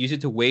use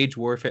it to wage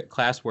warfare,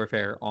 class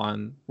warfare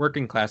on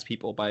working class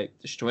people by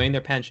destroying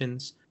their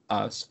pensions,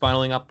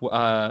 funneling up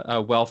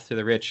wealth to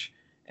the rich,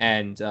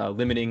 and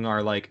limiting our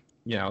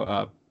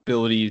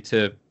ability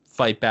to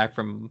fight back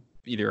from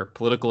either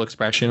political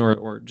expression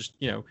or just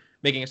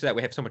making it so that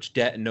we have so much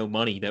debt and no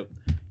money that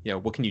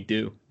what can you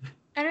do?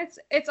 And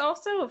it's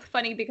also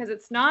funny because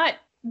it's not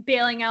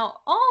bailing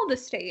out all the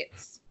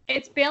states.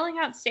 It's bailing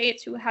out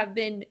states who have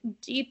been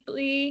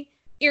deeply,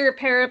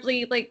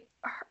 irreparably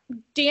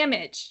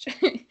damaged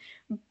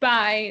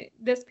by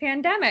this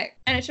pandemic.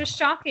 And it's just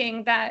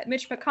shocking that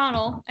Mitch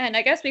McConnell, and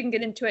I guess we can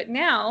get into it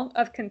now,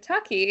 of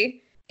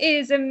Kentucky,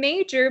 is a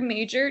major,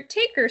 major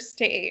taker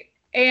state.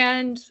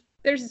 And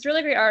there's this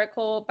really great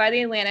article by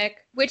The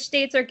Atlantic, which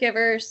states are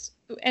givers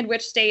and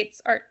which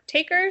states are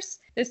takers.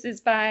 This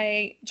is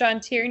by John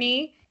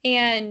Tierney,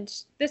 and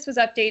this was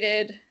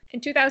updated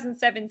in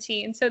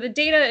 2017. So the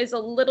data is a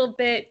little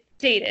bit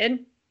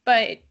dated,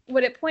 but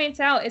what it points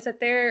out is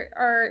that there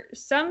are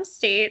some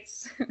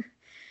states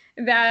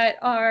that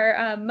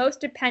are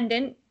most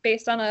dependent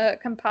based on a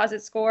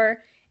composite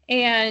score,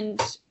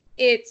 and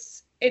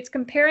it's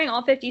comparing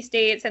all 50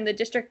 states and the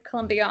District of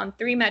Columbia on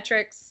 3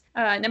 metrics.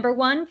 Number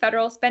 1,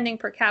 federal spending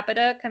per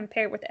capita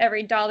compared with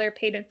every dollar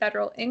paid in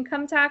federal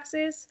income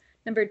taxes.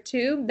 Number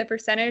 2, the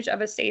percentage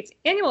of a state's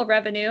annual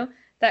revenue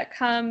that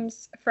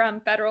comes from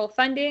federal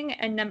funding.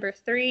 And number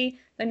 3,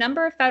 the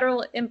number of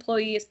federal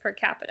employees per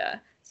capita.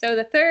 So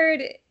the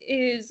third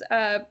is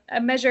a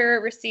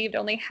measure received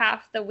only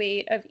half the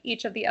weight of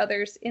each of the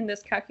others in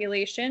this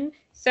calculation.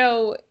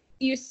 So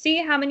you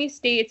see how many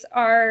states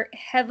are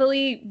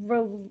heavily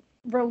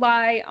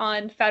rely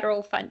on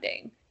federal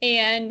funding.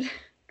 And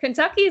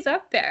Kentucky's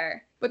up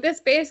there. What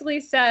this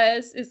basically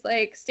says is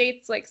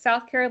states like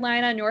South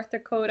Carolina, North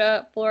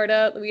Dakota,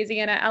 Florida,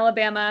 Louisiana,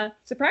 Alabama,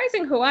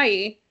 surprising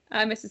Hawaii,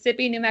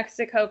 Mississippi, New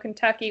Mexico,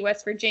 Kentucky,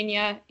 West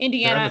Virginia,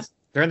 Indiana.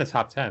 They're in the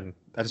top 10.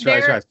 I just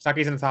realized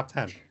Kentucky's in the top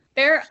 10.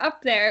 They're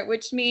up there,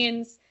 which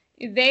means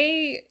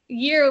they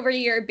year over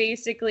year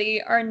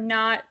basically are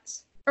not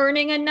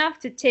earning enough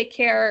to take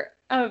care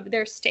of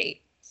their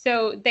state.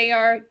 So they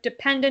are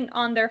dependent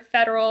on their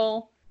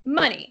federal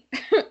money,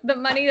 the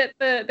money that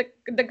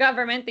the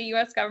government, the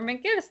U.S.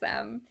 government gives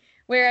them.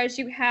 Whereas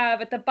you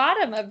have at the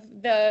bottom of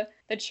the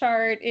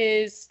chart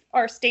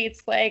are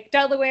states like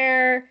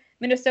Delaware,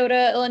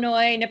 Minnesota,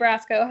 Illinois,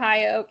 Nebraska,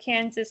 Ohio,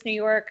 Kansas, New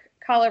York,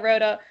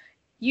 Colorado,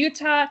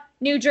 Utah,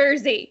 New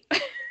Jersey.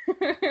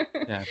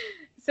 Yeah.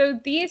 So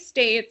these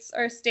states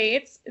are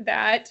states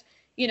that,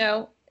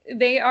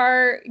 they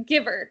are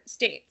giver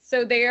states.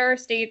 So they are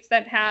states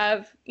that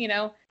have,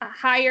 a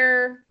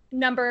higher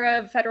number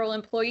of federal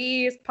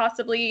employees,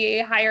 possibly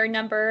a higher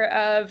number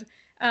of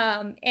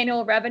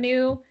annual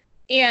revenue.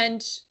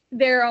 And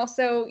they're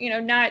also,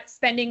 not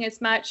spending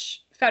as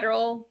much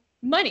federal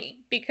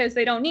money because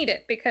they don't need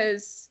it.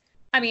 Because,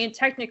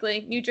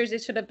 technically, New Jersey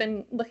should have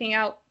been looking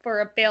out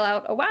for a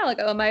bailout a while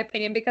ago, in my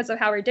opinion, because of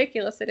how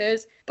ridiculous it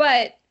is.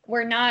 But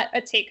we're not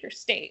a taker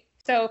state.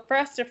 So for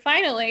us to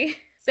finally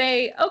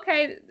say,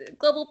 okay,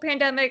 global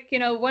pandemic,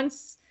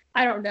 once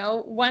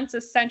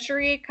a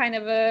century kind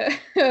of a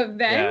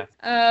event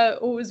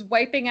was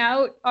wiping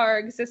out our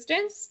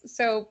existence.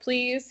 So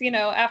please,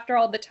 after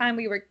all the time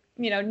we were,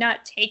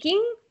 not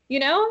taking,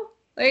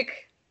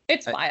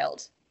 it's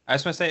wild. I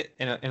just want to say,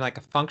 in like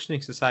a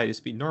functioning society, this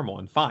would be normal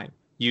and fine.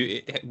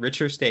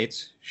 Richer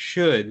states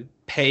should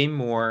pay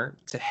more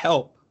to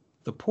help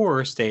the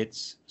poorer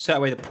states, so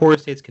that way the poorer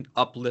states can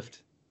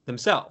uplift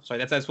themselves.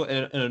 Right? That's what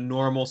in a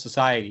normal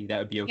society that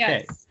would be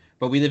okay. Yes.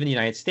 But we live in the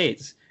United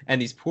States,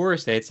 and these poorer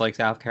states like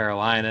South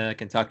Carolina,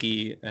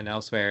 Kentucky, and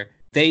elsewhere,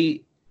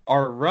 they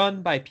are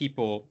run by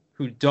people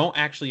who don't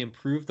actually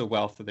improve the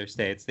wealth of their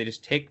states. They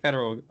just take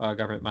federal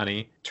government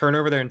money, turn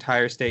over their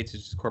entire states to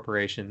just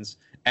corporations,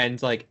 and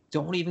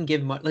don't even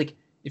give money. Like,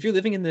 if you're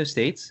living in those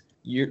states,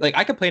 you're like,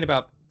 I complain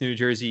about the New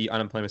Jersey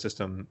unemployment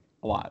system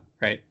a lot,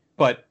 right?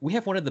 But we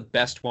have one of the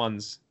best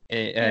ones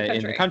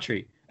in the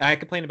country. And I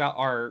complain about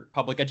our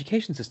public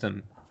education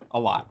system a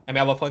lot. I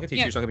love public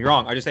teachers, don't get me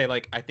wrong. I just say,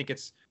 I think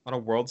it's on a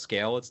world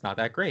scale, it's not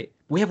that great.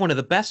 We have one of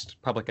the best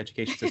public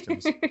education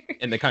systems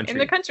in the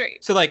country.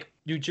 So,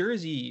 New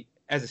Jersey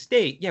as a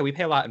state, we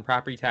pay a lot in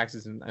property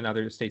taxes and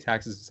other state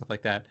taxes and stuff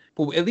like that.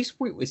 But at least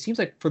it seems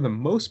like for the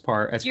most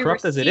part, as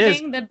corrupt as it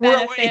is,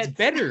 it's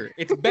better.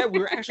 It's better.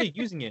 We're actually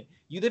using it.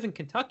 You live in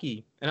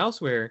Kentucky and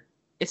elsewhere,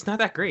 it's not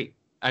that great.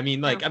 I'm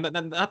not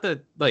to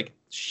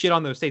shit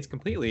on those states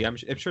completely. I'm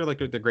sure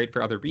they're great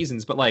for other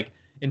reasons, but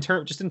in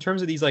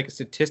terms of these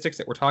statistics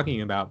that we're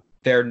talking about,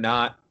 they're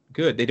not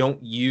good. They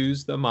don't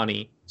use the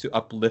money to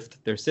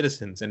uplift their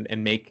citizens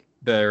and make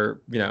their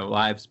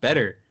lives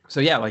better. So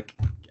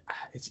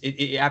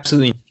it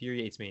absolutely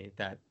infuriates me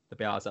that the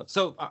bailout's up.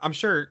 So I'm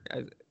sure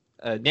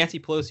Nancy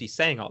Pelosi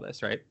saying all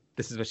this, right?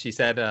 This is what she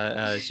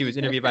said. She was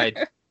interviewed by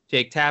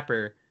Jake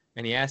Tapper,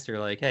 and he asked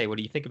her hey, what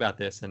do you think about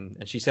this? And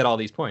she said all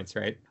these points,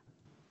 right?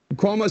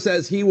 Cuomo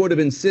says he would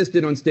have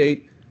insisted on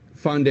state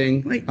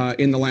funding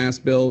in the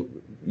last bill.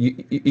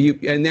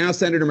 And now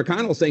Senator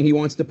McConnell saying he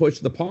wants to push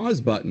the pause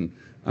button.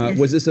 Yes.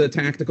 Was this a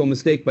tactical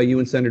mistake by you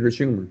and Senator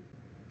Schumer?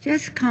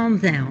 Just calm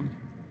down.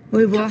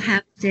 We will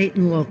have state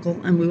and local,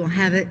 and we will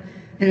have it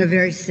in a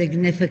very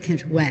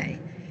significant way.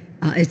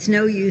 It's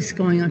no use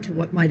going on to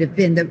what might have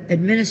been. The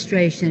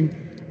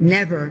administration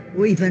never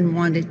even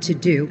wanted to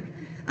do.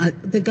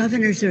 The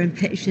governors are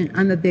impatient.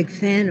 I'm a big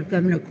fan of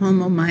Governor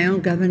Cuomo, my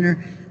own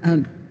governor.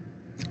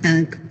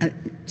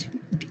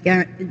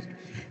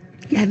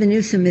 Gavin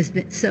Newsom has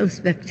been so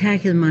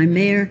spectacular. My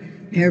mayor,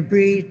 Mayor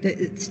Breed,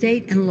 the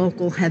state and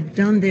local have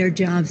done their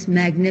jobs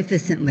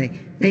magnificently.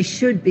 They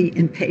should be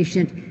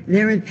impatient.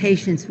 Their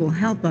impatience will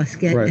help us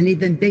get an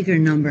even bigger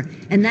number.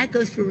 And that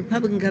goes for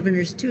Republican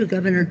governors, too.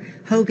 Governor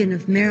Hogan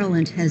of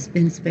Maryland has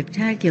been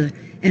spectacular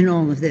in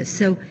all of this.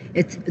 So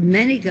it's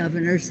many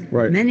governors,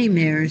 many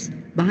mayors,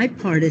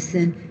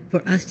 bipartisan,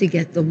 for us to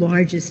get the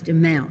largest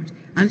amount.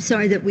 I'm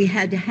sorry that we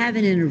had to have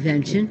an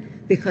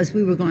intervention because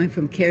we were going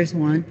from CARES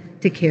 1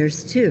 to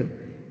CARES 2.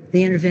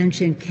 The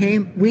intervention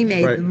came, we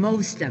made the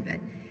most of it.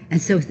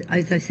 And so,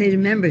 as I say to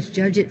members,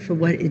 judge it for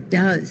what it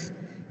does.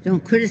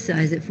 Don't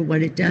criticize it for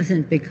what it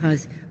doesn't,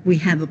 because we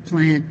have a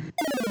plan.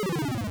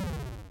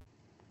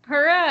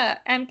 Her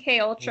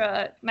MK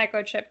Ultra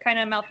microchip kind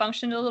of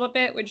malfunctioned a little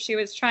bit when she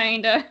was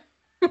trying to...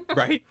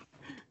 Right?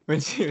 When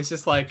she was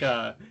just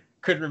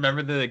couldn't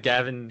remember the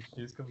Gavin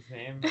Newsom's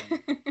name.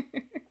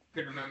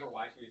 Couldn't remember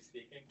why she was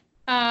speaking.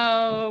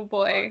 Oh,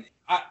 boy.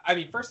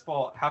 First of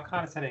all, how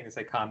condescending to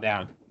say calm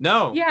down.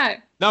 No. Yeah.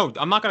 No,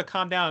 I'm not going to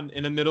calm down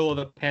in the middle of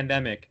a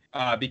pandemic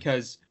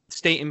because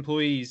state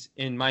employees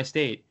in my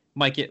state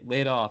might get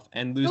laid off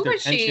and lose their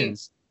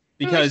pensions.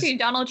 Because who is she,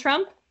 Donald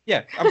Trump?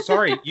 Yeah, I'm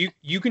sorry.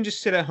 You can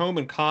just sit at home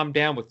and calm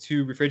down with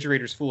 2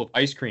 refrigerators full of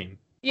ice cream.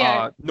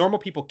 Yeah. Normal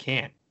people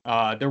can't.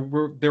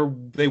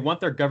 They want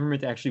their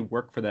government to actually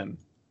work for them.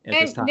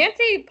 And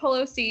Nancy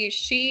Pelosi,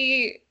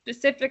 she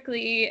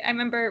specifically, I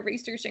remember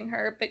researching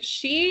her, but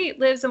she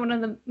lives in one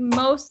of the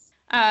most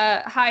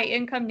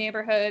high-income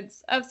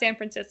neighborhoods of San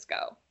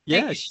Francisco.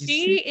 Yeah,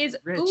 she is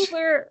rich.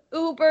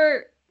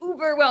 uber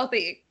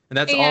wealthy. And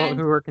that's all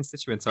who her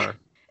constituents are.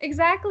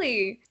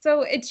 Exactly.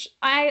 So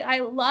I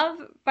love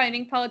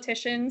finding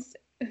politicians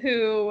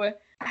who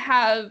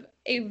have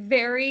a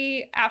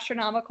very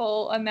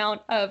astronomical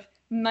amount of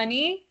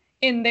money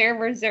in their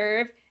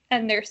reserve.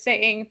 And they're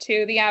saying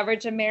to the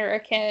average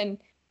American,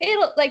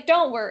 it'll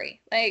don't worry,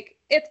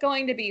 it's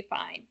going to be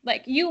fine.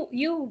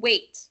 You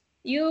wait.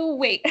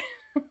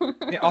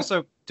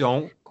 Also,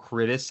 don't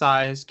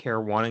criticize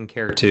CARE 1 and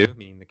CARE 2,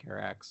 meaning the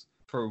CARE Acts,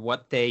 for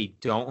what they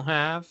don't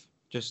have.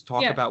 Just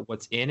talk about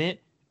what's in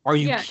it. Are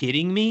you Yeah.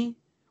 kidding me?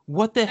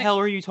 What the hell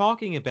are you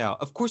talking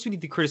about? Of course we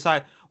need to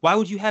criticize. Why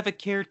would you have a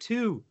care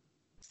 2?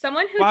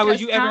 Someone who Why would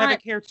does you ever have a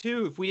not, care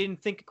 2 if we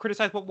didn't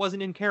criticize what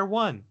wasn't in care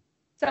 1?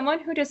 someone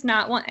who does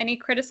not want any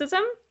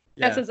criticism,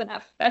 Yeah. that says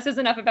enough. That says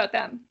enough about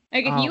them.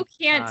 Like, if you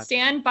can't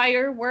stand by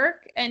your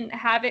work and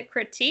have it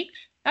critiqued,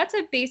 that's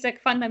a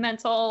basic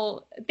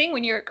fundamental thing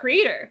when you're a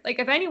creator. Like,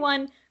 if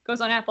anyone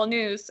goes on Apple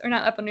News, or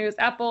not Apple News,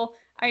 Apple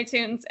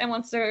iTunes, and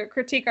wants to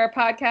critique our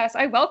podcast,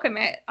 I welcome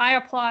it. I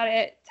applaud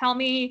it. Tell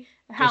me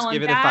how Just I'm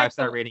give it a bad.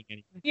 5-star rating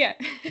anyway. Yeah.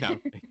 No.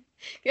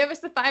 Give us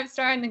the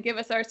 5-star and then give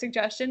us our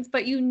suggestions.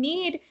 But you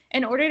need,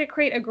 in order to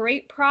create a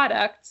great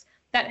product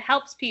that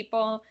helps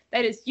people,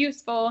 that is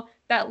useful,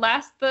 that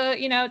lasts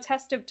the,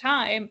 test of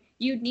time,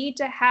 you need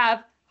to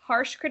have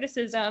harsh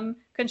criticism,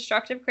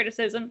 constructive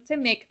criticism to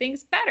make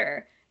things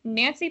better.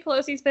 Nancy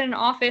Pelosi's been in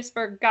office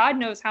for God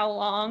knows how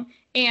long,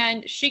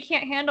 and she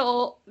can't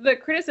handle the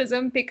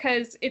criticism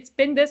because it's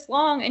been this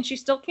long and she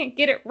still can't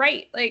get it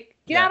right. Like,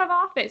 get out of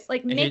office.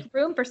 Like, make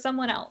room for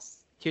someone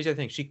else. Here's the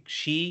thing.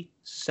 She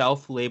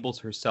self-labels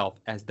herself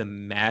as the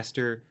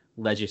master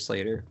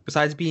legislator.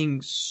 Besides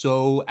being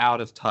so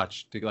out of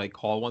touch to like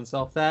call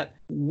oneself that,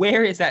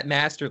 where is that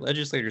master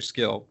legislator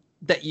skill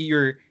that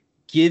you're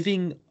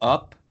giving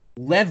up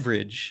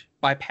leverage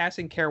by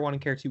passing Care 1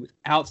 and Care 2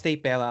 without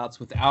state bailouts,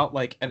 without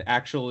like an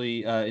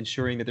actually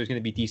ensuring that there's going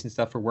to be decent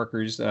stuff for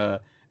workers and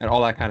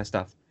all that kind of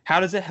stuff? How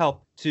does it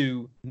help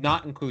to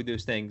not include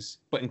those things,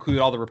 but include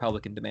all the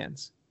Republican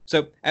demands?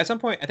 So at some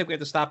point, I think we have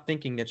to stop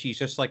thinking that she's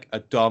just like a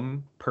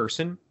dumb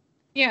person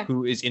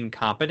who is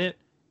incompetent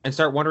and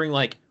start wondering,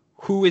 like,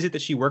 who is it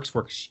that she works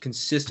for? Because she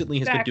consistently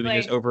has been doing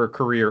this over a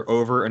career,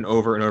 over and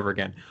over and over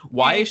again.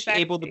 Why is she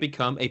able to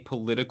become a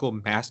political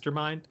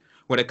mastermind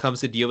when it comes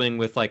to dealing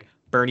with, like,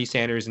 Bernie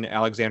Sanders and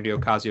Alexandria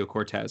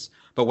Ocasio-Cortez?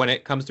 But when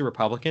it comes to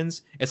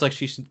Republicans, it's like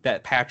she's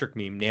that Patrick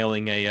meme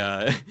nailing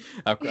a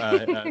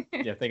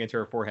thing into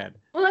her forehead.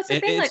 Well, that's the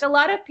thing. Like, a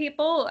lot of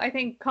people, I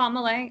think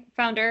Kamala,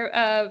 founder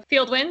of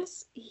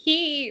Fieldwinds,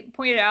 he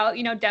pointed out,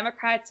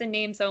 Democrats and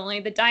names only,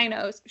 the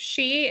dinos.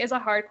 She is a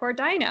hardcore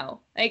dino.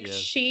 Like,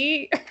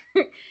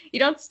 you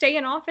don't stay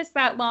in office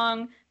that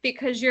long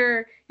because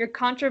you're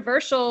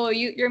controversial,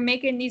 you're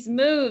making these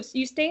moves.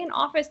 You stay in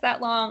office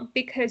that long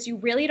because you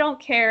really don't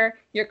care.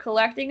 You're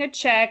collecting a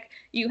check.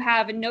 You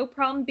have no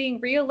problem being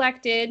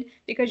reelected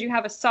because you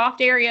have a soft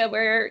area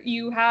where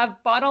you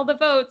have bought all the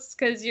votes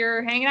because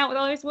you're hanging out with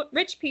all these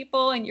rich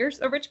people and you're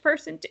a rich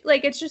person.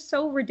 Like, it's just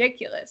so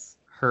ridiculous.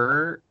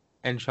 Her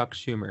and Chuck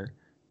Schumer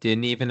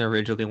didn't even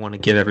originally want to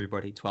give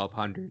everybody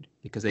 $1,200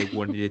 because they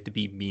wanted it to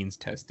be means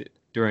tested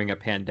during a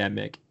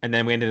pandemic. And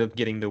then we ended up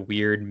getting the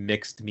weird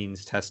mixed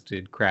means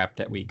tested crap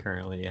that we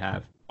currently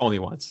have only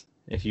once,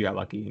 if you got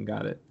lucky and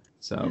got it.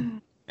 So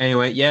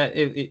anyway,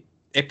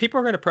 if people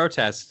are going to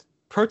protest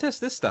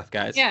this stuff,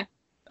 guys. Yeah.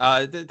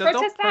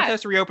 Don't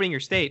protest reopening your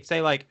state. Say,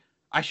 like,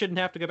 I shouldn't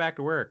have to go back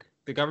to work.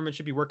 The government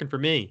should be working for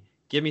me.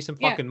 Give me some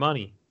fucking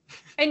money.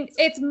 And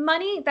it's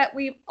money that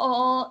we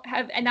all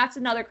have, and that's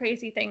another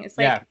crazy thing. It's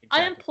like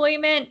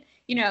unemployment,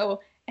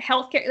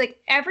 healthcare,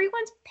 like,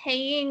 everyone's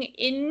paying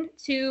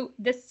into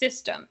the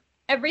system.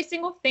 Every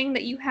single thing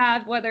that you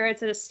have, whether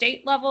it's at a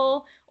state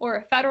level or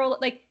a federal,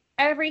 like,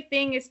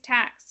 everything is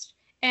taxed.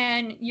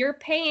 And you're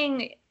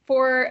paying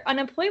for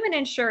unemployment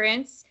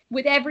insurance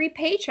with every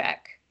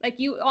paycheck. Like,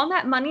 on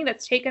that money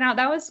that's taken out,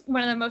 that was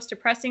one of the most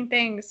depressing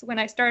things when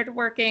I started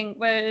working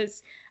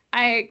was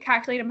I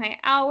calculated my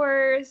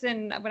hours,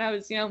 and when I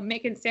was,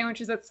 making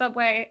sandwiches at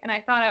Subway, and I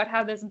thought I would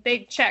have this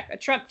big check, a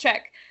Trump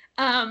check.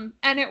 And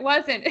it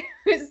wasn't. It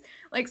was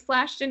like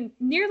slashed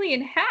nearly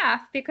in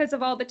half because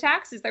of all the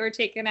taxes that were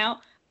taken out.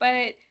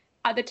 But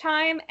at the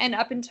time and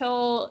up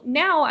until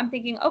now, I'm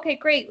thinking, okay,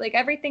 great. Like,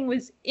 everything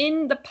was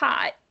in the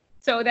pot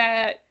so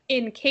that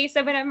in case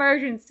of an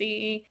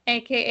emergency,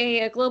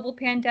 aka a global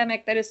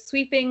pandemic that is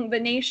sweeping the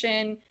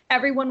nation,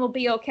 everyone will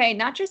be okay.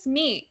 Not just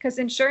me, because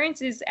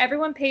insurance is,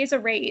 everyone pays a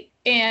rate.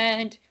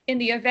 And in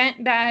the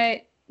event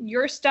that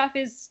your stuff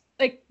is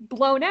like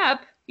blown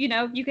up,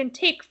 you can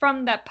take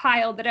from that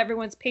pile that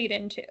everyone's paid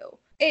into.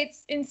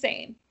 It's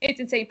insane.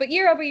 It's insane. But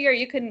year over year,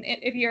 you can,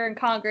 if you're in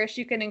Congress,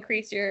 you can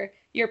increase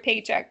your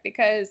paycheck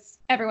because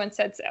everyone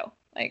said so.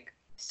 Like,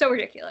 so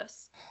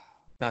ridiculous.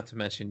 Not to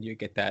mention you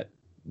get that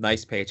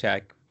nice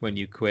paycheck when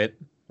you quit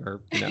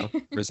or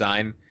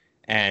resign,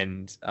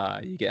 and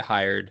you get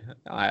hired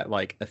at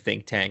like a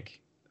think tank,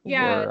 or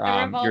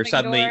you're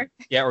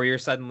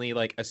suddenly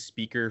like a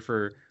speaker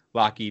for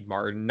Lockheed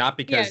Martin, not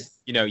because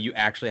you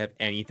actually have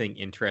anything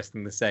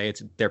interesting to say.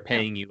 It's they're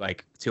paying you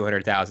like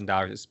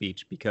 $200,000 a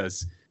speech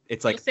because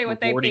it's like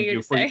rewarding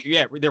you for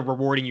they're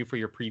rewarding you for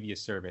your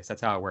previous service.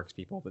 That's how it works,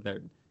 people.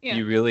 But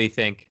you really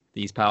think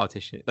these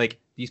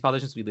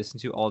politicians we listen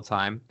to all the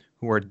time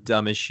who are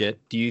dumb as shit,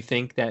 do you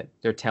think that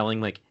they're telling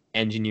like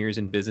engineers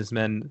and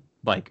businessmen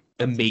like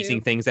amazing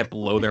things that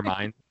blow their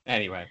mind?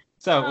 Anyway,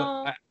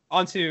 so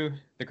on to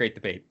the great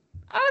debate.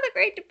 Oh, the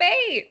great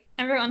debate.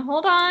 Everyone,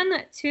 hold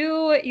on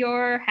to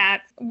your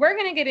hats. We're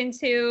going to get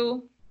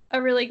into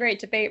a really great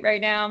debate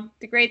right now,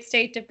 the great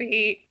state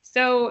debate.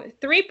 So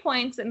 3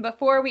 points, and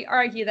before we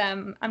argue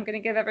them, I'm going to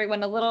give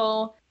everyone a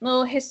little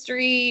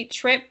history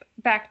trip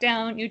back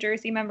down New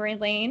Jersey memory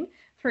lane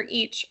for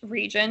each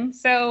region.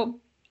 So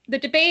the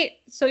debate,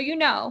 so you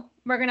know,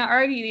 we're going to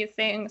argue these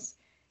things.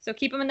 So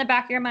keep them in the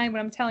back of your mind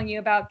when I'm telling you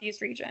about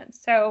these regions.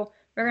 So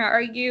we're going to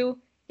argue,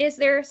 is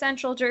there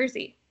Central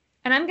Jersey?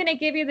 And I'm going to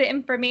give you the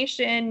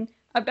information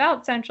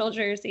about Central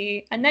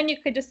Jersey, and then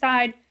you could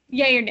decide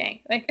yay or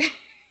nay.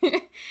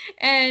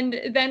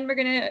 And then we're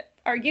going to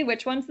argue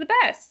which one's the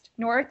best,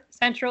 North,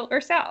 Central,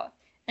 or South.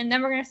 And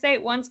then we're going to say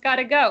one's got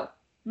to go,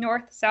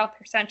 North, South,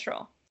 or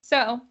Central.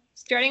 So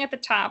starting at the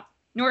top,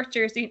 North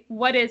Jersey,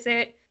 what is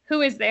it?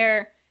 Who is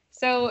there?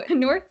 So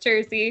North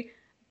Jersey,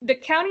 the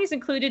counties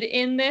included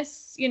in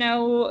this,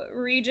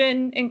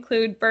 region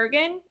include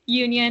Bergen,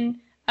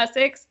 Union,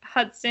 Essex,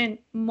 Hudson,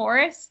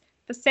 Morris,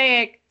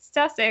 Passaic,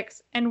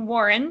 Sussex, and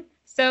Warren.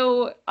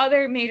 So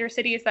other major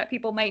cities that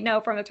people might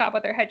know from the top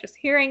of their head just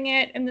hearing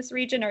it in this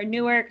region are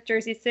Newark,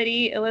 Jersey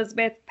City,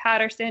 Elizabeth,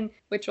 Patterson,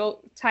 which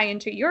will tie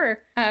into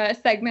your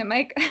segment,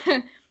 Mike,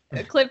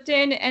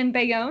 Clifton, and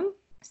Bayonne.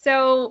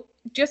 So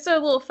just a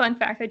little fun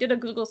fact, I did a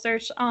Google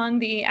search on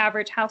the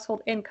average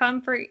household income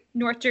for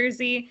North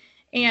Jersey,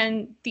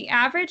 and the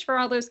average for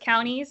all those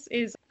counties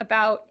is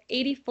about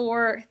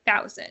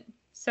 $84,000.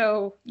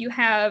 So you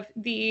have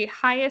the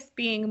highest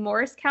being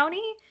Morris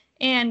County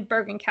and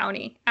Bergen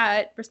County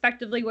at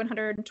respectively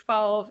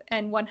 112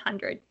 and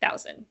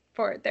 100,000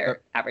 for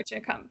their average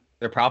income.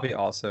 They're probably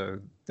also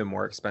the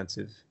more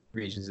expensive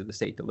regions of the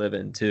state to live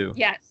in too.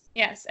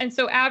 Yes. And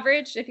so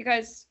average, if you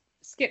guys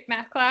skip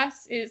math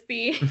class, is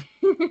the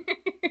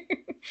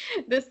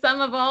the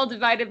sum of all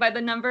divided by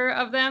the number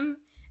of them.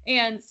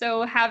 And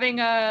so having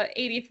a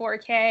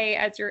 84K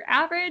as your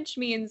average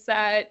means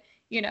that,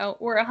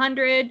 we're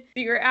 100.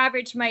 Your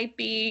average might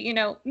be,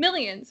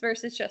 millions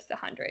versus just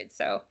 100.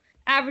 So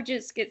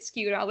averages get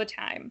skewed all the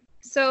time.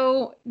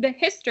 So the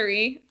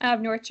history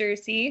of North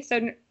Jersey.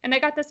 And I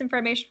got this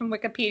information from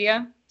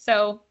Wikipedia.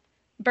 So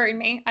burn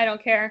me. I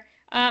don't care.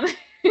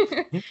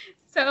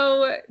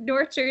 So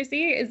North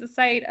Jersey is the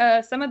site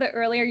of some of the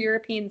earlier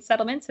European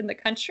settlements in the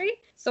country.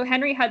 So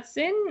Henry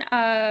Hudson,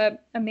 a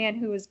man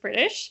who was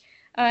British,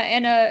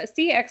 and a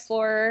sea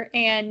explorer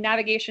and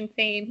navigation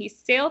fame, he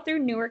sailed through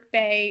Newark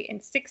Bay in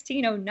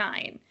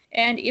 1609.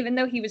 And even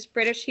though he was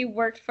British, he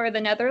worked for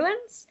the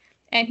Netherlands,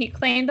 and he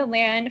claimed the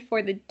land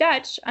for the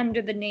Dutch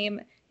under the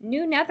name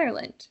New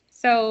Netherland.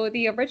 So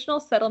the original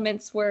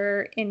settlements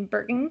were in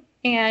Bergen,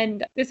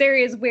 and this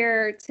area is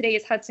where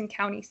today's Hudson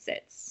County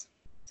sits.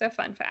 So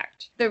fun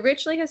fact. The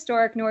richly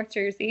historic North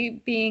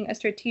Jersey, being a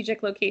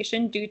strategic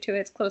location due to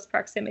its close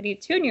proximity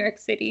to New York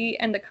City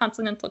and the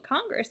Continental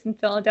Congress in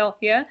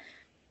Philadelphia,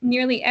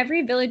 nearly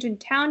every village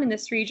and town in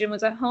this region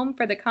was a home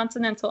for the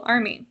Continental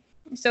Army.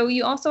 So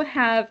you also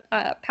have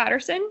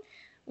Patterson.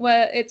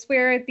 It's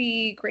where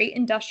the Great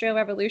Industrial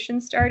Revolution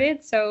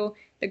started. So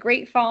the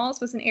Great Falls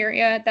was an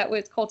area that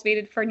was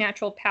cultivated for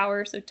natural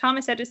power. So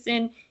Thomas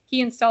Edison,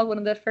 he installed one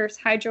of the first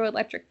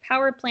hydroelectric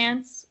power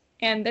plants,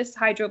 and this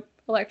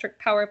hydroelectric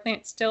power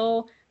plant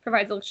still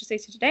provides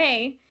electricity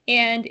today.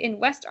 And in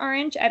West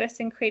Orange,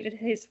 Edison created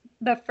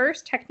the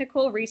first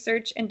technical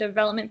research and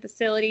development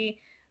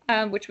facility,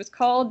 which was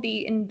called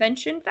the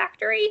Invention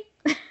Factory.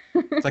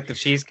 It's like the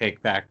Cheesecake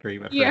Factory,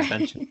 but for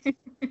inventions.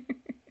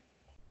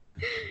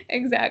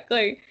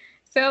 Exactly.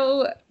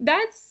 So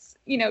that's,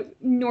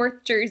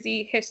 North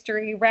Jersey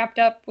history wrapped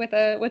up with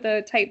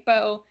a tight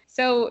bow.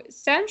 So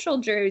Central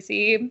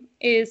Jersey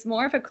is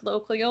more of a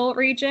colloquial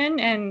region,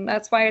 and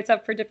that's why it's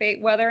up for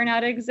debate whether or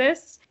not it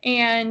exists.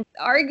 And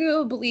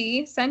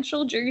arguably,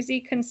 Central Jersey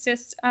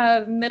consists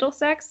of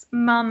Middlesex,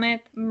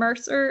 Monmouth,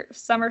 Mercer,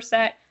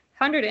 Somerset,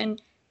 Hunterdon,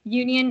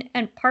 Union,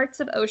 and parts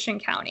of Ocean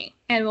County.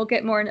 And we'll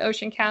get more in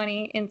Ocean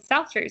County in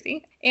South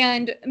Jersey.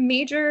 And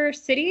major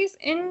cities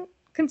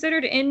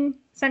considered in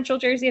Central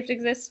Jersey, if it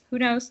exists, who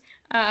knows,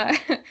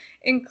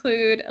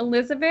 include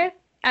Elizabeth,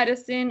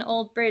 Edison,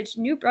 Old Bridge,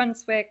 New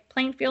Brunswick,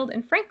 Plainfield,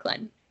 and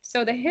Franklin.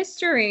 So the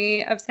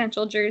history of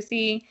Central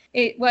Jersey,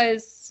 it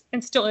was,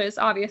 and still is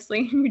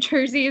obviously, New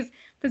Jersey's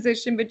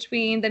position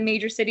between the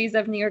major cities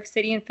of New York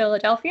City and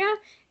Philadelphia.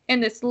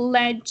 And this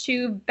led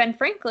to Ben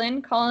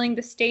Franklin calling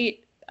the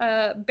state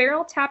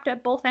barrel tapped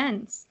at both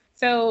ends.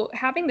 So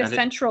having the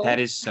central... That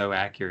is so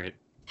accurate.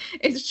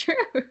 It's true.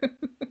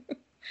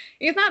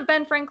 He's not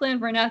Ben Franklin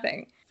for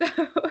nothing.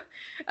 So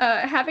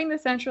having the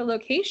central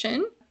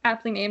location,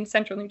 aptly named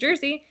Central New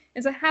Jersey,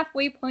 is a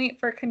halfway point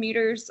for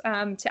commuters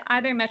to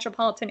either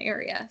metropolitan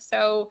area.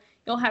 So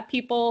you'll have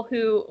people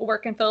who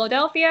work in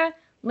Philadelphia,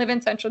 live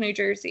in Central New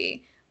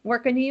Jersey,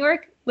 work in New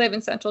York, live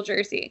in Central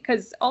Jersey,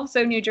 because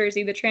also New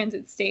Jersey, the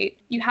transit state,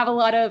 you have a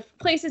lot of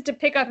places to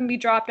pick up and be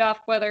dropped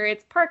off, whether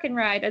it's park and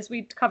ride, as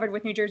we covered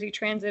with New Jersey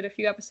Transit a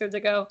few episodes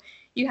ago.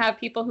 You have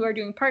people who are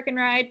doing park and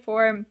ride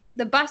for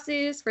the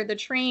buses, for the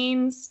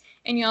trains,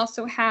 and you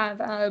also have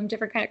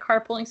different kind of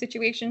carpooling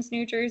situations in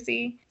New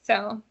Jersey.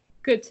 So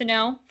good to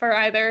know for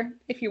either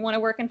if you want to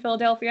work in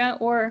Philadelphia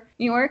or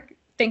New York.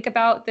 Think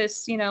about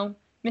this,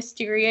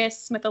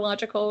 mysterious,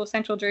 mythological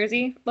Central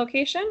Jersey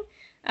location.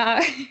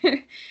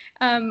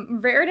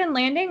 Raritan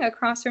Landing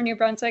across from New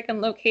Brunswick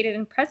and located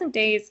in present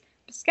days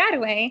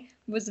Piscataway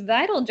was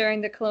vital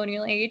during the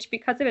colonial age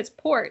because of its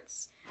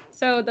ports.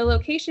 So the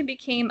location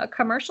became a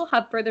commercial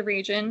hub for the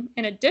region,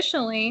 and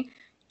additionally,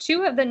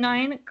 2 of the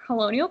 9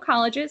 colonial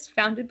colleges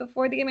founded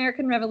before the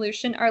American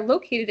Revolution are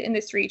located in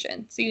this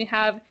region. So you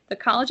have the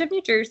College of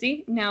New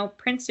Jersey, now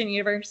Princeton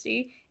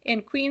University,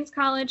 and Queens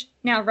College,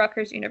 now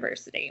Rutgers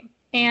University.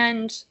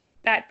 And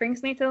that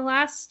brings me to the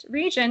last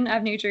region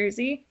of New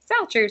Jersey,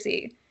 South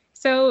Jersey.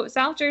 So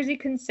South Jersey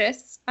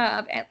consists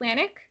of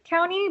Atlantic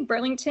County,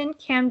 Burlington,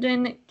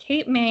 Camden,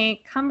 Cape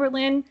May,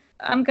 Cumberland.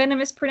 I'm going to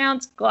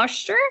mispronounce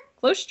Gloucester?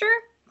 Gloucester?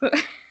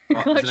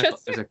 Oh, is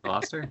it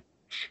Gloucester?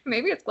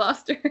 Maybe it's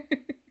Gloucester.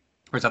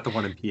 Or is that the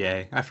one in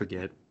PA? I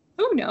forget.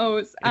 Who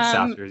knows? It's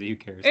South Jersey. Who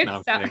cares? It's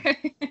No,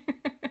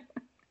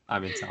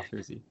 I'm in South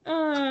Jersey.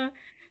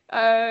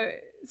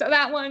 So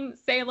that one,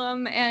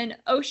 Salem, and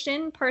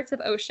Ocean, parts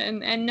of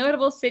Ocean. And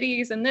notable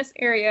cities in this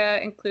area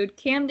include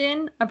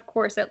Camden, of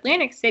course,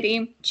 Atlantic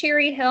City,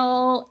 Cherry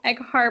Hill, Egg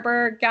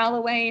Harbor,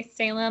 Galloway,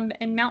 Salem,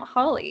 and Mount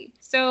Holly.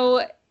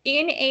 So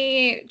in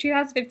a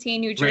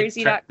 2015 New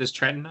Jersey... Does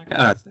Trenton not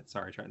count?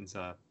 Sorry, Trenton's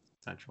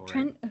central,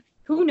 right?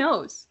 Who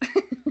knows?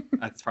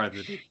 That's part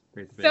of the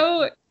great debate.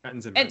 So,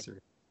 Trenton's in Missouri.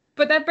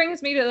 But that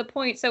brings me to the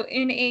point. So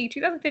in a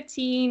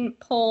 2015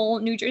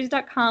 poll,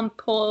 NewJersey.com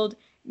polled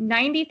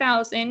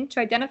 90,000 to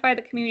identify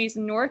the communities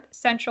in North,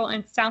 Central,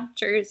 and South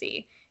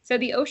Jersey. So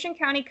the Ocean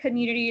County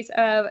communities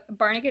of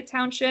Barnegat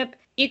Township,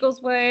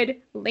 Eagleswood,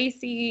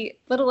 Lacey,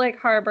 Little Egg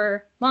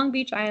Harbor, Long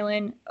Beach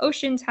Island,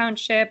 Ocean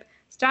Township,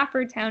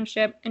 Stafford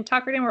Township, and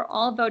Tuckerton were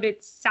all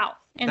voted south.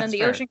 And That's then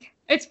the fair. Ocean...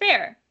 It's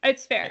fair.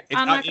 It's fair.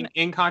 It's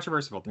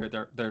incontrovertible.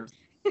 They're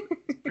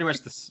pretty much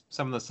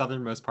some of the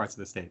southernmost parts of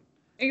the state.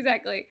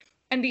 Exactly.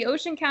 And the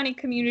Ocean County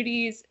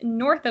communities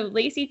north of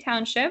Lacey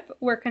Township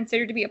were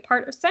considered to be a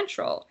part of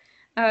Central.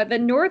 The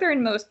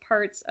northernmost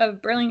parts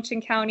of Burlington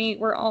County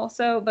were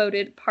also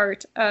voted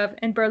part of,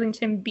 and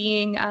Burlington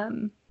being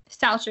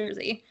South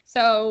Jersey.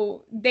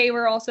 So they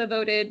were also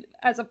voted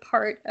as a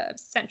part of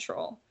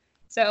Central.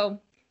 So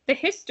the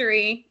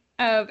history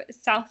of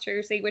South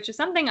Jersey, which is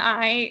something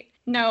I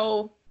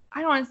know,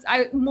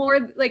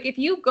 more like if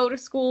you go to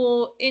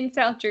school in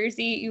South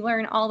Jersey, you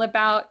learn all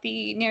about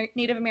the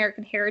Native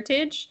American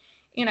heritage.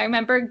 And I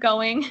remember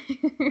going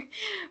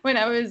when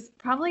I was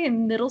probably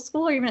in middle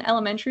school or even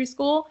elementary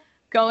school,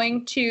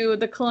 going to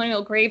the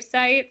colonial grave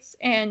sites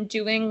and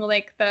doing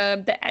like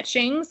the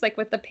etchings, like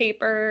with the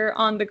paper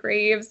on the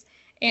graves.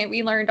 And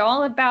we learned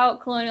all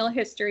about colonial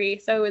history.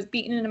 So it was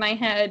beaten into my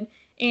head.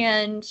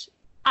 And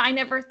I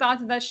never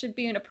thought that should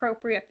be an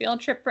appropriate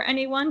field trip for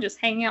anyone, just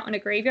hanging out in a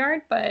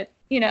graveyard. But,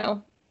 Yeah,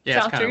 South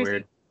it's kind of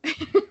Jersey.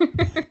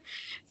 weird.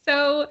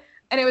 So,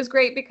 and it was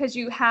great because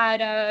you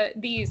had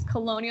these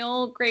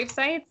colonial grave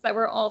sites that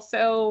were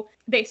also,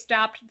 they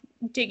stopped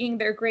digging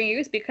their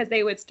graves because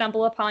they would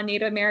stumble upon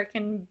Native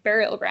American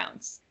burial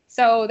grounds.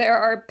 So there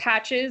are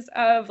patches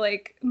of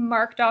like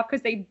marked off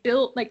because they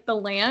built like the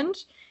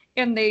land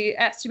and they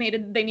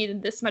estimated they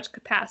needed this much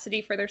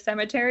capacity for their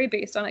cemetery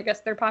based on, I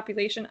guess, their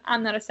population.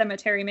 I'm not a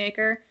cemetery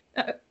maker.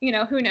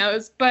 Who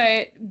knows?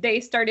 But they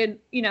started,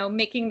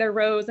 making their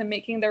rows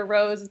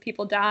as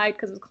people died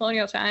because of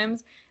colonial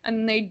times.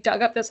 And they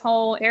dug up this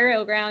whole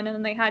aerial ground and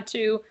then they had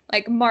to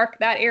like mark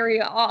that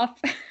area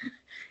off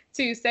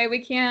to say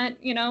we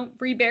can't,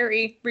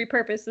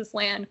 repurpose this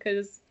land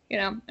because,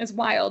 it's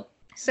wild.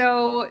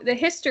 So the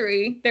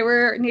history, there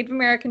were Native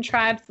American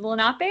tribes, the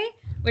Lenape,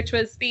 which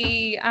was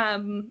the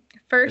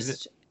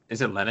first.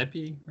 Is it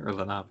Lenape or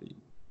Lenape?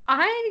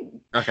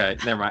 Okay,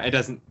 never mind. It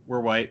doesn't.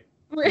 We're white.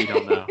 We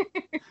don't know.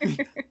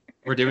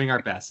 We're doing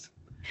our best.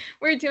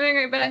 We're doing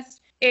our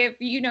best. If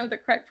you know the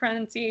correct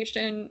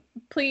pronunciation,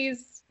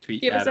 please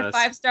give us a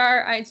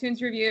 5-star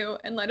iTunes review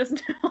and let us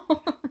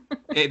know.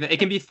 It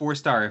can be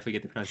 4-star if we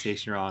get the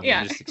pronunciation wrong.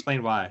 Yeah. And just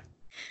explain why.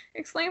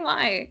 Explain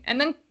why.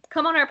 And then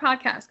come on our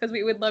podcast because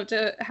we would love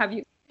to have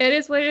you. It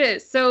is what it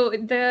is. So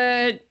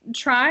the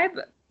tribe,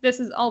 this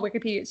is all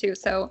Wikipedia too.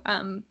 So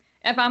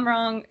if I'm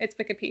wrong, it's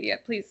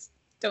Wikipedia. Please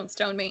don't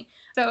stone me.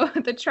 So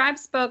the tribe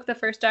spoke the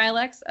first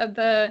dialects of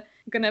the,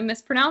 I'm going to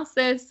mispronounce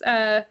this,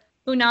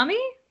 Unami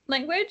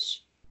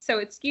language. So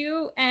it's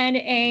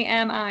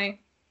Unami.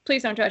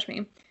 Please don't judge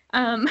me.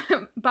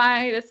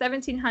 By the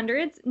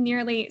 1700s,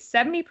 nearly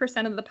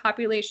 70% of the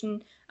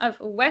population of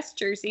West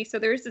Jersey. So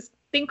there's this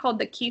thing called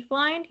the Keith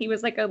Line. He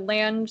was like a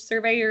land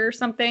surveyor or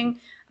something,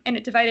 and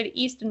it divided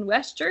East and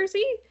West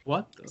Jersey.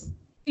 What?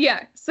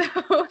 Yeah. So,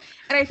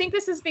 and I think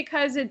this is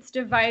because it's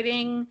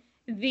dividing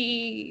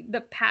the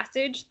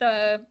passage,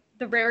 the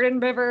Raritan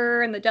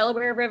River and the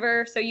Delaware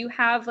River. So you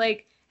have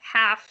like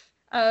half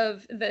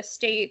of the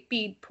state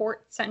be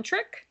port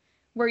centric,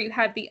 where you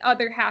have the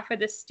other half of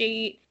the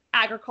state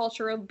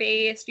agricultural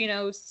based,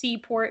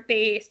 seaport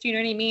based, you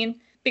know what I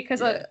mean?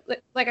 Because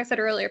like I said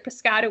earlier,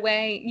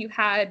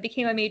 Piscataway,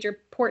 became a major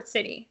port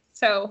city.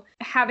 So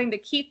having the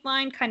Keith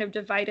Line kind of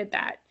divided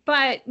that.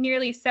 But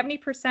nearly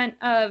 70%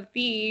 of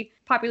the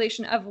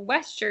population of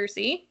West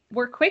Jersey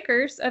were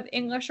Quakers of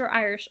English or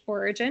Irish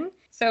origin.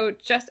 So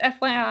just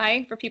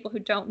FYI, for people who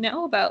don't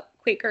know about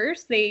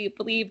Quakers, they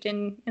believed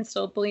in and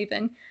still believe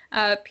in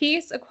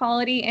peace,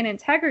 equality, and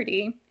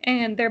integrity.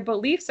 And their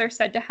beliefs are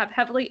said to have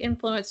heavily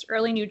influenced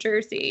early New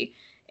Jersey.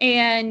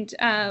 And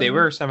they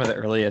were some of the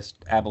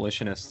earliest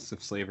abolitionists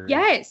of slavery.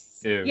 Yes.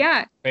 Too.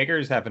 Yeah.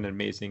 Quakers have an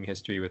amazing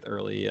history with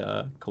early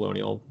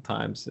colonial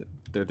times.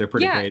 They're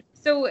pretty great.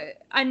 So,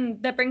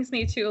 and that brings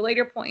me to a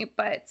later point,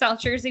 but South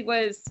Jersey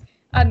was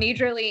a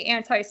majorly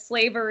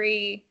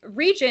anti-slavery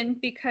region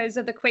because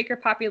of the Quaker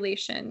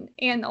population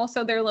and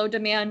also their low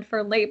demand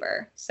for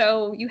labor.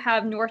 So you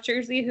have North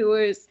Jersey, who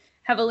is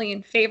heavily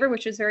in favor,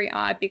 which is very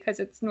odd because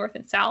it's North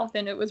and South,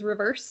 and it was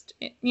reversed,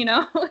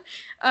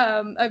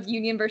 of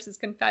Union versus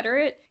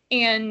Confederate.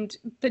 And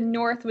the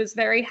North was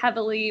very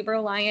heavily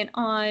reliant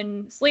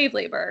on slave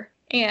labor.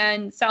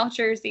 And South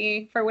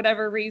Jersey, for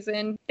whatever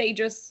reason, they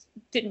just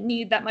didn't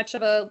need that much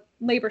of a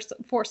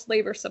forced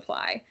labor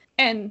supply.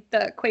 And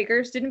the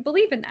Quakers didn't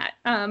believe in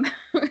that.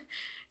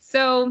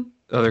 So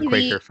other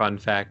Quaker fun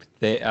fact,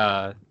 they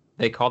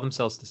call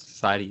themselves the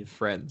Society of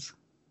Friends.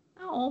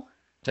 Oh.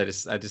 I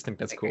just think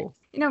that's cool.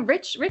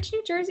 Rich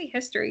New Jersey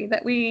history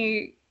that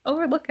we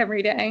overlook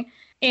every day.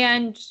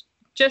 And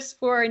just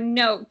for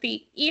note,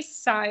 the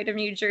east side of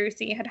New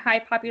Jersey had high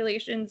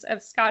populations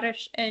of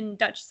Scottish and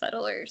Dutch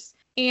settlers.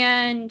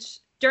 And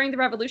during the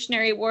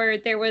Revolutionary War,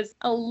 there was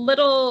a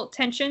little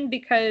tension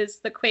because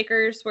the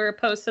Quakers were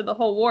opposed to the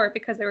whole war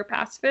because they were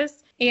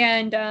pacifists.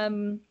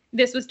 And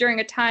this was during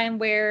a time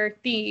where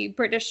the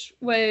British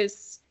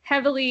was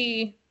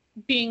heavily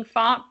being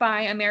fought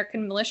by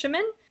American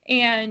militiamen.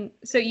 And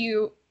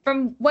so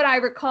from what I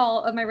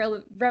recall of my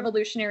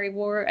Revolutionary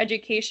War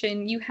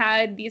education, you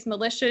had these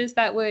militias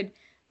that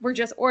were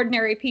just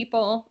ordinary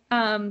people,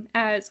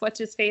 as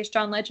what's-his-face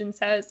John Legend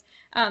says.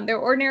 They're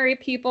ordinary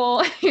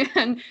people,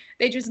 and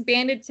they just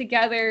banded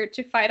together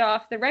to fight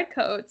off the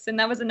Redcoats. And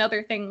that was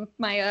another thing,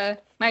 my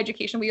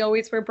education, we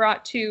always were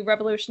brought to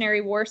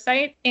Revolutionary War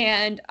sites.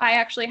 And I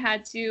actually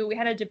we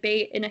had a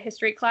debate in a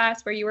history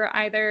class where you were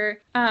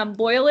either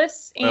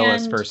loyalists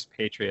versus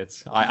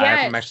patriots.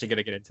 I'm actually going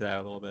to get into that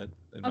a little bit.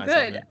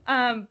 Good.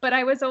 But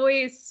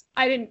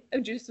I didn't,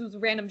 it just was a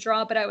random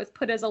draw, but I was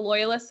put as a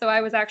loyalist. So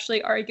I was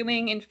actually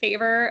arguing in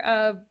favor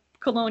of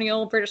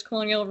British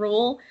colonial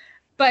rule.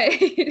 But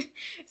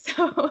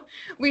so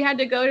we had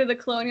to go to the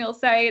colonial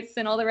sites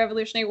and all the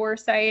Revolutionary War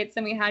sites,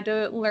 and we had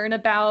to learn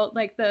about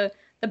like the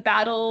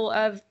Battle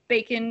of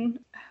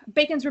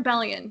Bacon's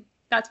Rebellion.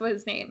 That's what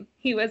his name.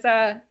 He was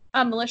a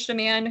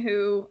militiaman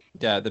who.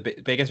 Yeah, the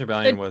Bacon's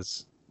Rebellion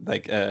was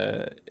like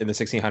in the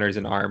 1600s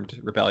an armed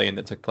rebellion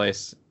that took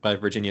place by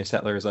Virginia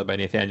settlers led by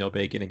Nathaniel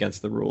Bacon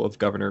against the rule of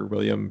Governor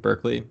William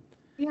Berkeley.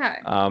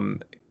 Yeah.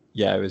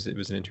 Yeah, it was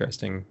an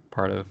interesting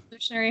part of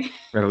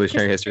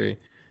revolutionary history.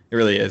 It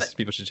really is. But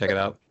people should check it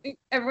out.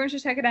 Everyone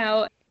should check it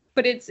out.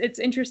 But it's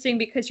interesting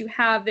because you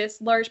have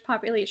this large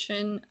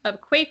population of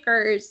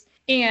Quakers,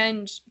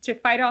 and to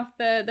fight off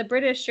the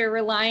British, you're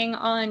relying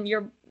on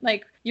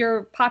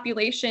your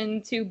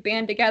population to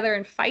band together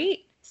and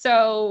fight.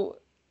 So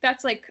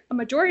that's like a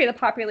majority of the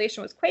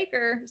population was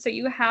Quaker. So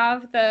you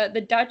have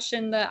the Dutch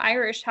and the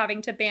Irish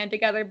having to band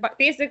together, but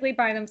basically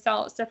by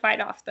themselves to fight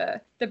off the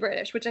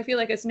British, which I feel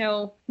like is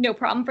no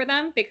problem for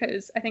them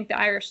because I think the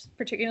Irish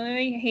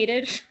particularly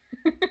hated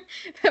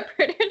the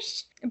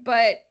British.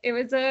 But it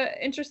was a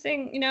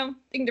interesting,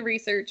 thing to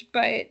research.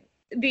 But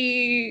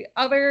the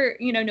other,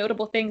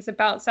 notable things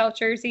about South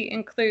Jersey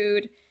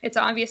include it's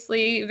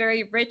obviously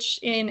very rich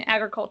in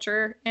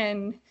agriculture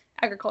and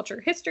agriculture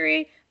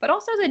history, but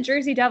also the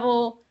Jersey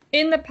Devil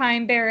in the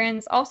Pine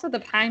Barrens, also the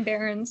Pine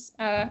Barrens,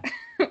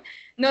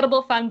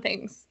 notable fun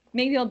things.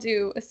 Maybe I'll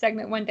do a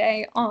segment one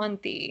day on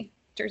the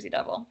Jersey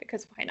Devil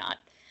because why not?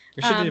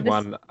 We should do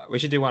one. We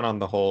should do one on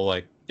the whole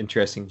like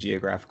interesting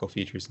geographical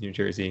features in New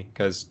Jersey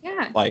because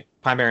like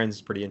Pine Barrens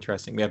is pretty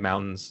interesting. We have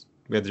mountains.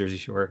 We have the Jersey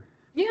Shore.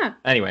 Yeah.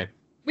 Anyway,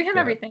 we have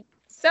everything.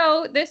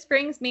 So this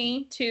brings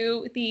me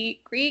to the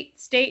great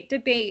state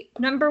debate.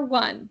 Number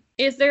 1,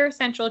 is there a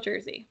Central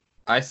Jersey?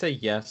 I say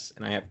yes,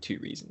 and I have 2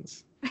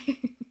 reasons.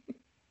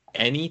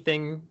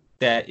 Anything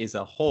that is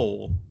a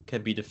whole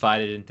can be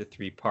divided into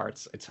 3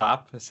 parts: a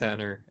top, a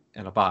center,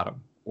 and a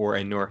bottom, or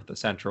a north, a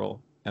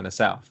central, and a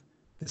south.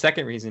 The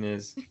second reason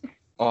is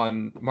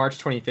on March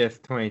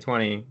 25th,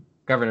 2020,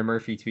 Governor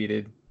Murphy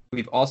tweeted,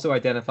 "We've also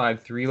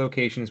identified 3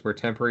 locations where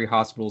temporary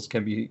hospitals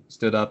can be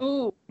stood up,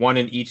 one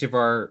in each of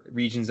our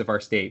regions of our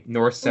state,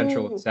 north,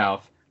 central, and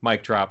south."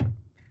 Mic drop.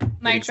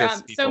 Mic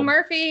drop. So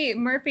Murphy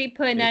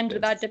put an end to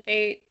that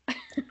debate.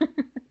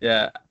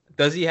 Yeah.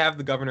 Does he have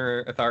the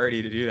governor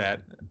authority to do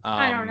that?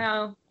 I don't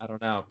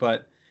know.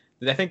 But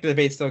I think the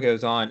debate still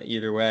goes on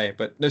either way.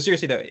 But no,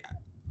 seriously though,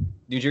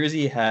 New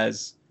Jersey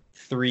has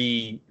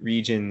 3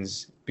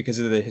 regions because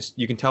of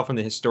you can tell from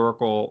the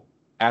historical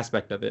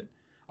aspect of it.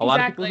 A lot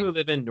of people who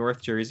live in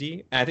North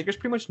Jersey, and I think there's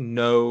pretty much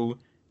no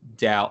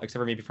doubt,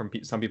 except for maybe from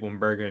some people in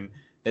Bergen,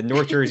 that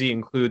North Jersey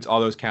includes all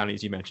those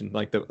counties you mentioned,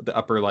 like the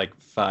upper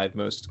 5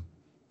 most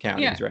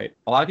counties, right?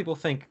 A lot of people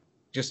think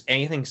just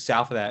anything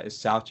south of that is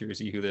South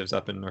Jersey who lives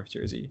up in North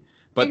Jersey.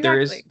 But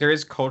Exactly. there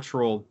is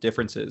cultural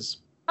differences.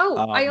 Oh,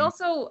 I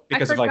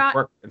because forgot, of like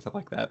work and stuff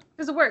like that.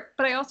 because of work,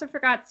 but I also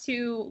forgot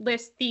to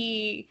list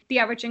the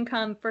average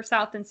income for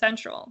South and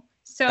Central.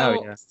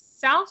 So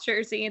South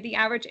Jersey, the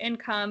average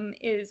income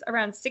is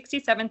around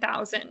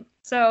 67,000.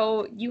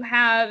 So you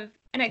have,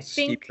 and I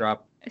think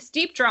a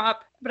steep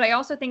drop, but I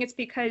also think it's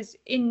because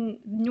in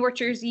North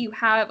Jersey you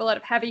have a lot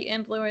of heavy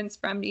influence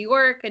from New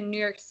York and New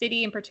York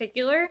City in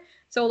particular.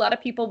 So a lot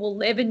of people will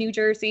live in New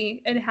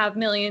Jersey and have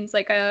millions,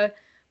 like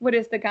what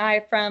is the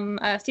guy from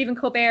Stephen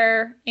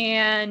Colbert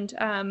and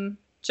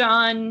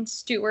Jon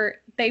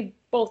Stewart? They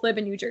both live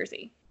in New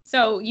Jersey.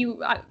 So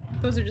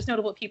those are just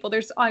notable people.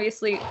 There's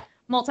obviously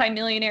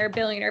multi-millionaire,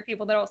 billionaire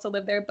people that also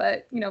live there,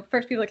 but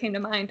first people that came to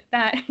mind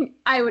that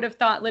I would have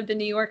thought lived in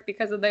New York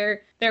because of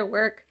their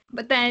work.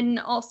 But then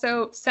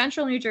also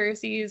Central New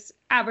Jersey's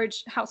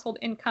average household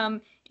income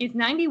is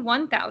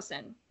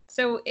 91,000.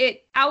 So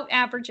it out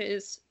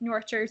averages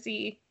North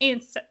Jersey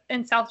and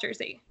South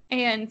Jersey.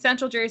 And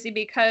Central Jersey,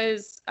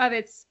 because of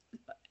its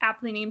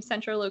aptly named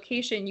central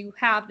location, you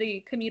have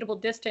the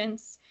commutable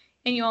distance,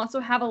 and you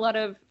also have a lot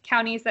of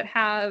counties that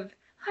have,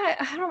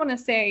 I don't want to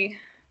say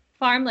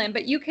farmland,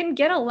 but you can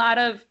get a lot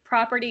of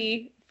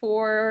property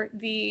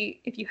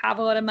if you have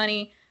a lot of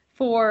money,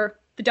 for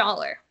the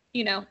dollar,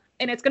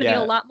 and it's going to be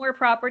a lot more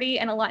property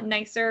and a lot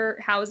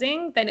nicer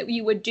housing than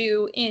you would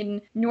do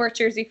in North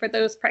Jersey for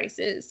those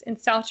prices. In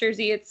South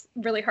Jersey, it's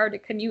really hard to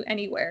commute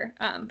anywhere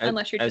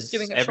unless you're just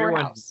doing a short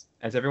house.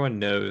 As everyone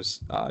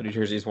knows, New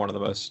Jersey is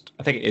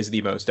I think it is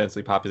the most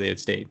densely populated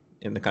state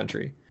in the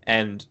country.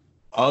 And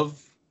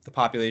of the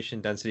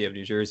population density of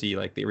New Jersey,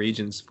 like the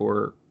regions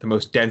for the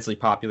most densely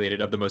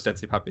populated of the most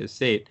densely populated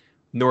state,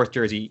 North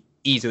Jersey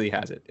easily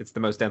has it. It's the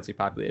most densely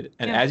populated.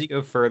 And as you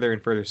go further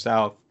and further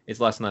south,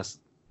 it's less and less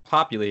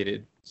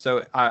populated.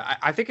 So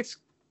I think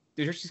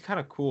New Jersey's kind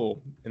of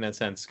cool in that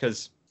sense,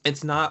 because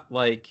it's not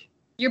like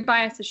your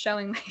bias is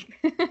showing.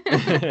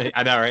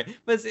 I know, right?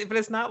 But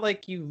it's not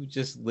like you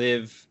just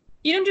live.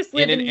 You don't just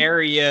live in an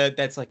area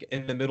that's like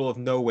in the middle of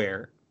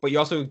nowhere, but you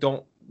also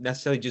don't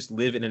necessarily just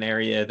live in an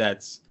area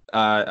that's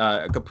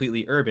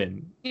completely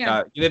urban.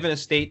 Yeah. You live in a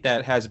state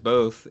that has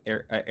both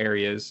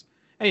areas,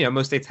 and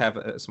most states have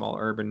a small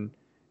urban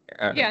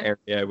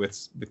area with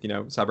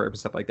suburbs and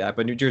stuff like that.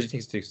 But New Jersey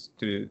takes it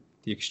to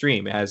the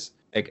extreme. It has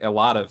like a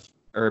lot of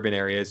urban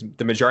areas.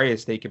 The majority of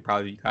the state could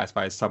probably be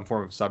classified as some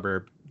form of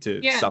suburb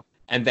to some.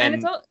 And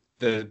then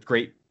the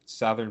great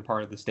southern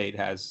part of the state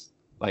has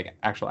like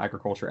actual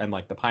agriculture and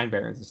like the pine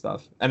barrens and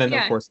stuff. And then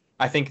of course,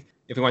 I think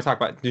if we want to talk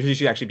about, there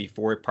should actually be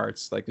four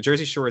parts. Like the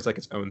Jersey Shore is like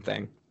its own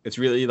thing. It's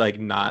really like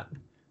not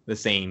the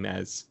same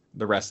as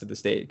the rest of the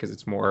state because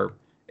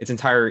its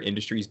entire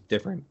industry is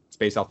different. It's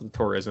based off of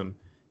tourism.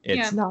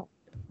 It's not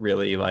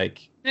really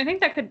like. And I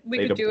think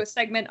we could do a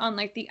segment on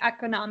like the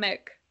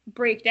economic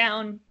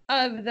breakdown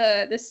of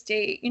the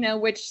state.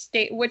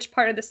 Which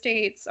part of the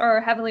states are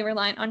heavily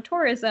reliant on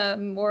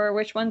tourism, or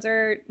which ones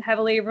are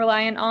heavily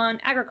reliant on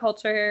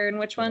agriculture, and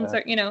which ones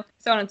are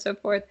so on and so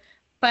forth.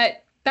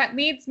 But that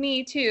leads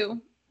me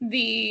to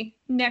the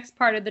next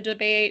part of the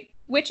debate: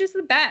 which is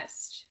the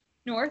best,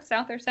 North,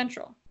 South, or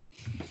Central?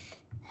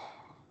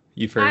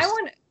 You first.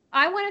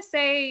 I want to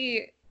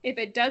say if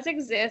it does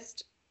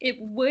exist, it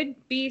would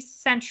be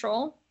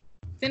Central,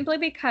 simply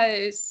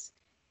because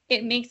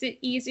it makes it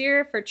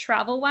easier for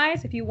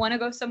travel-wise. If you want to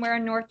go somewhere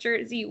in North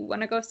Jersey, you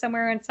want to go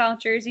somewhere in South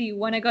Jersey, you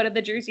want to go to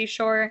the Jersey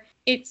Shore,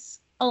 it's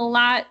a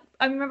lot.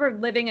 I remember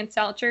living in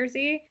South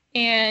Jersey,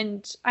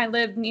 and I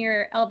lived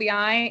near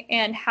LBI,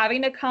 and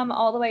having to come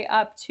all the way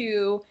up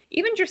to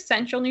even just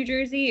Central New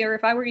Jersey, or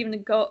if I were even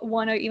to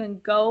want to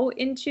go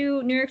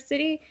into New York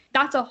City,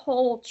 that's a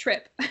whole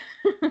trip.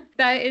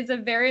 That is a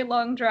very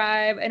long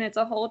drive, and it's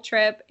a whole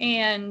trip.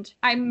 And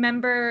I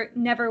remember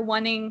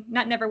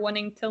not never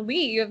wanting to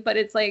leave, but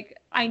it's like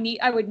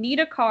I would need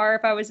a car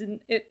if I was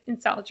in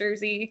South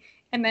Jersey.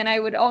 And then I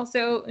would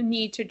also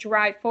need to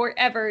drive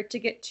forever to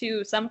get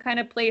to some kind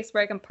of place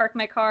where I can park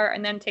my car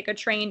and then take a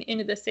train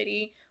into the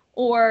city,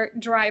 or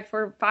drive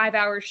for 5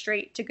 hours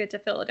straight to get to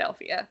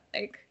Philadelphia.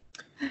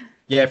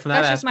 Yeah, from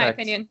that that's aspect, just my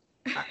opinion.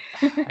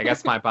 I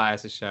guess my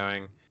bias is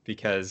showing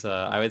because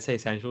I would say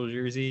Central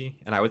Jersey,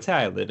 and I would say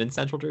I live in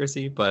Central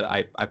Jersey, but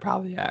I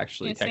probably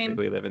actually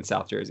technically live in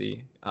South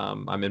Jersey.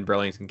 I'm in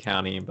Burlington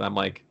County, but I'm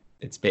like,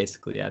 it's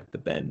basically at the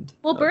bend.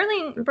 Well,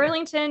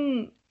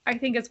 Burlington, I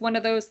think is one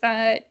of those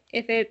that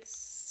if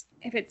it's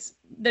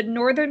the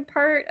northern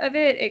part of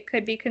it, it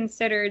could be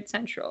considered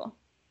Central.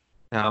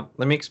 Now,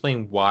 let me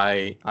explain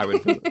why I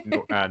would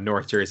vote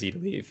North Jersey to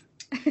leave.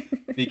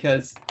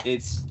 Because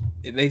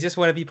they just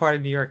want to be part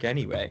of New York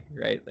anyway,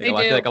 right? I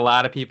feel like a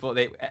lot of people,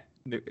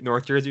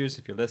 North Jerseyers,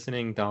 if you're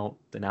listening, don't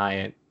deny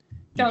it.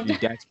 You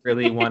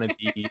desperately want to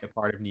be a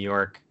part of New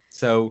York,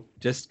 so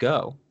just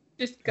go.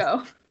 Just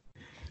go.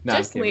 No,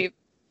 just leave.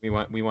 We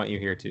want you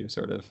here too,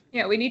 sort of.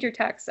 Yeah, we need your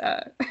tax.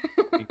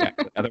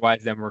 Exactly.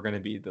 Otherwise, then we're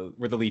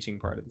the leeching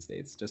part of the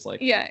states, just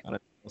like on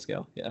a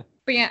scale. Yeah.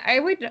 But yeah, I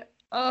would.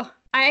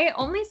 I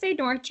only say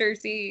North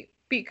Jersey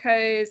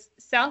because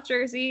South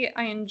Jersey,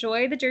 I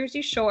enjoy the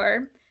Jersey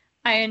Shore.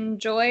 I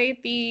enjoy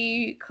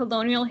the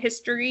colonial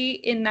history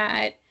in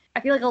that I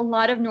feel like a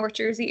lot of North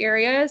Jersey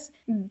areas,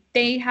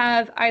 they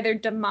have either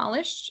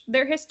demolished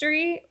their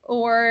history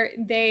or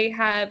they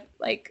have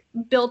like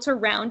built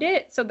around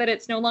it so that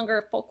it's no longer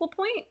a focal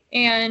point.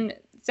 And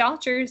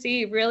South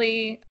Jersey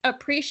really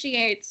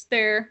appreciates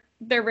their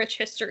rich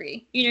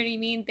history. You know what I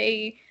mean?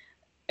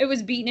 It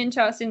was beaten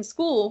into us in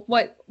school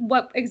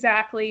what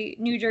exactly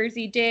New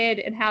Jersey did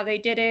and how they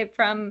did it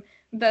from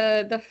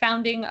the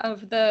founding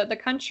of the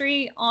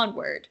country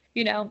onward.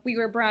 You know, we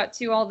were brought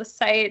to all the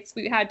sites.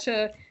 We had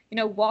to, you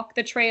know, walk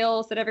the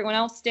trails that everyone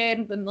else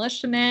did, the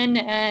militiamen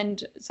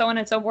and so on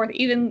and so forth.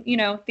 Even, you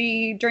know,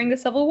 during the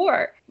Civil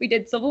War, we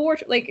did Civil War.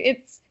 Like,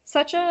 it's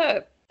such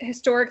a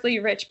historically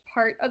rich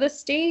part of the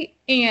state,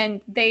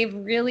 and they've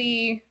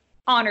really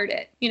honored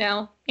it, you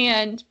know,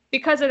 and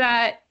because of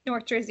that,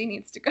 North Jersey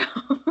needs to go.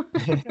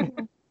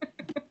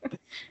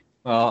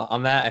 Well,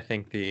 on that, I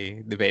think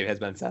the debate has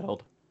been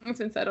settled. It's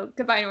been settled.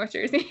 Goodbye, North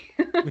Jersey.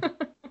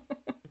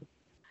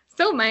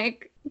 So,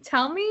 Mike,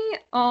 tell me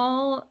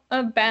all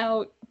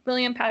about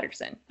William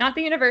Patterson. Not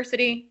the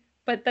university,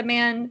 but the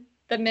man,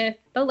 the myth,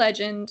 the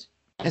legend.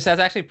 So that's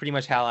actually pretty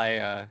much how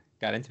I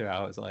got into it.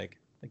 I was like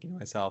thinking to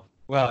myself,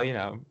 well, you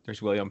know,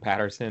 there's William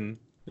Patterson,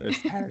 there's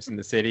Patterson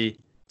the city.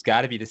 It's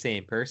got to be the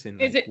same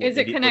person. Is it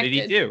connected? What did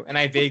he do? And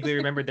I vaguely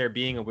remembered there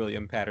being a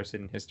William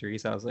Patterson history,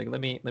 so I was like, let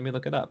me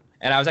look it up.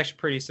 And I was actually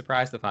pretty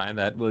surprised to find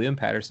that William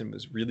Patterson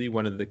was really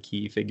one of the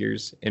key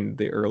figures in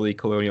the early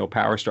colonial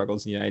power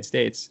struggles in the United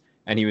States.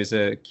 And he was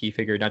a key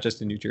figure not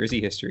just in New Jersey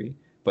history,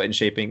 but in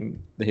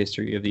shaping the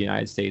history of the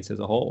United States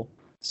as a whole.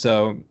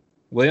 So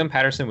William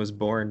Patterson was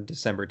born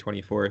December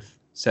 24th,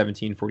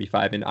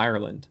 1745 in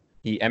Ireland.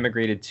 He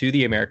emigrated to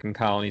the American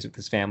colonies with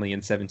his family in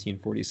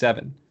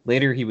 1747.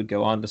 Later, he would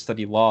go on to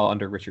study law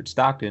under Richard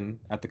Stockton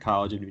at the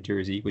College of New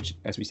Jersey, which,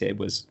 as we say,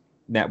 which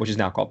is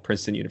now called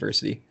Princeton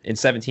University. In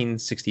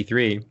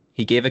 1763,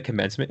 he gave a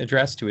commencement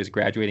address to his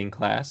graduating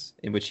class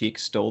in which he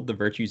extolled the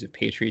virtues of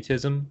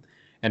patriotism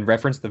and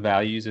referenced the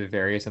values of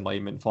various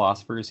Enlightenment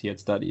philosophers he had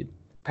studied.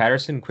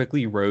 Patterson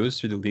quickly rose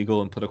through the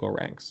legal and political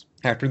ranks.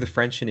 After the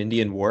French and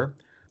Indian War,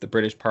 the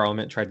British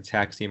Parliament tried to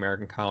tax the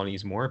American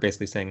colonies more,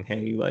 basically saying,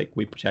 hey, like,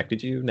 we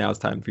protected you, now it's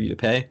time for you to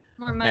pay.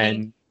 More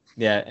money.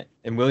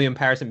 And William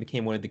Patterson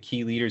became one of the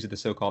key leaders of the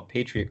so-called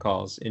Patriot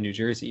Cause in New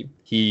Jersey.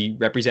 He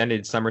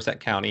represented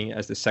Somerset County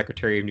as the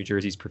Secretary of New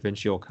Jersey's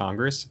Provincial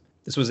Congress.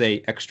 This was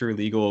a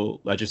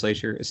extra-legal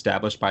legislature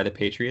established by the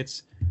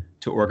Patriots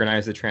to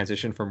organize the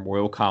transition from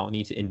royal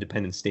colony to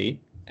independent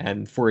state.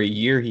 And for a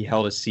year, he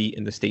held a seat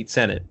in the state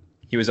Senate.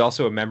 He was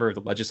also a member of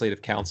the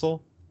Legislative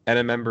Council and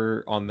a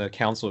member on the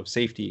Council of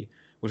Safety,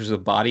 which was a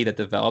body that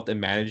developed and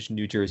managed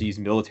New Jersey's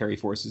military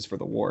forces for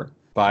the war.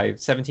 By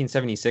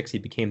 1776, he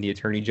became the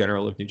Attorney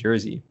General of New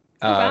Jersey.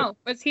 Wow.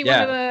 Was he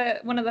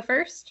one of the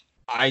first?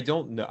 I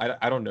don't know.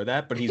 I don't know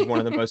that, but he's one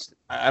of the most.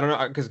 I don't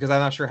know because I'm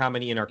not sure how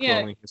many in our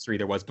colonial history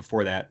there was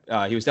before that.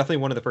 He was definitely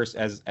one of the first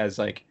as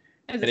an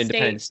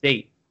independent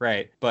state,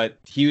 right? But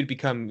he would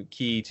become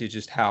key to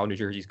just how New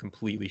Jersey's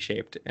completely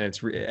shaped, and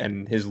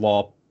and his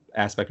law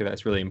aspect of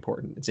that's really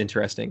important. It's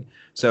interesting.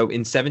 So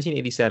in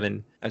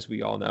 1787, as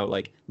we all know,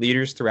 like,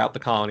 leaders throughout the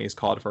colonies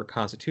called for a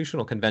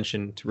constitutional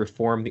convention to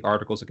reform the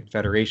Articles of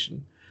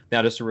Confederation.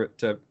 Now, just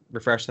to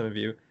refresh some of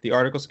you, the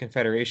Articles of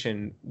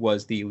Confederation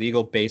was the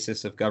legal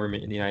basis of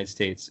government in the United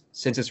States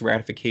since its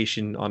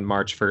ratification on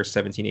March 1st,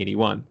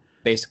 1781.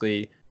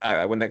 Basically,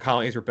 when the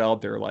colonies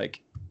rebelled, they were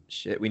like,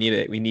 shit, we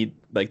need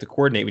like to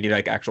coordinate, we need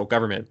like actual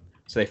government.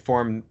 So they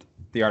formed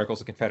the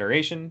Articles of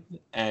Confederation,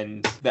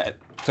 and that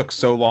took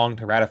so long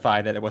to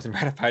ratify that it wasn't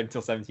ratified until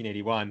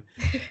 1781.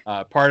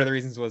 Part of the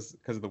reasons was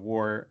because of the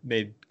war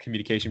made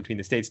communication between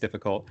the states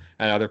difficult,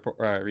 and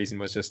another reason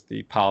was just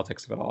the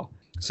politics of it all.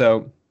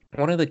 So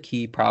one of the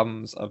key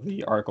problems of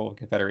the Article of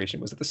Confederation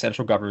was that the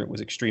central government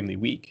was extremely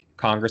weak.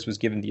 Congress was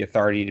given the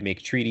authority to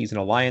make treaties and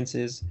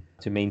alliances,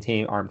 to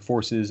maintain armed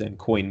forces and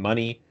coin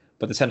money,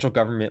 but the central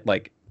government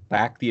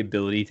lacked the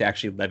ability to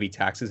actually levy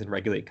taxes and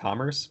regulate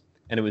commerce.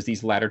 And it was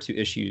these latter two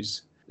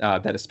issues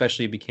that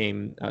especially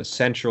became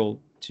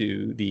central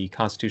to the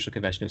Constitutional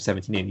Convention of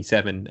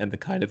 1787 and the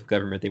kind of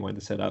government they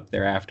wanted to set up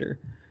thereafter.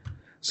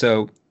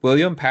 So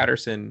William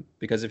Patterson,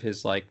 because of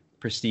his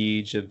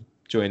prestige of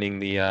joining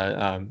the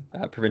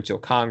Provincial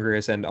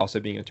Congress and also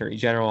being Attorney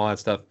General, all that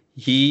stuff,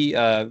 he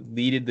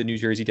leaded the New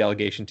Jersey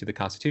delegation to the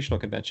Constitutional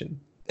Convention.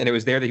 And it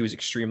was there that he was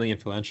extremely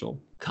influential.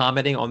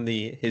 Commenting on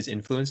his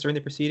influence during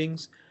the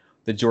proceedings,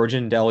 the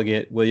Georgian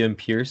delegate William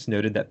Pierce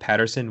noted that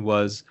Patterson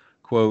was,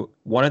 quote,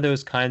 one of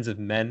those kinds of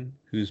men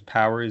whose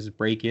powers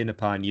break in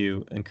upon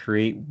you and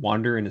create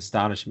wonder and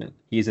astonishment.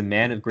 He is a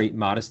man of great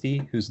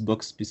modesty, whose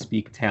looks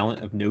bespeak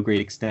talent of no great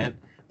extent,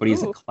 but he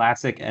is a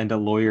classic and a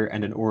lawyer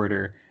and an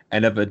orator,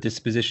 and of a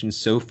disposition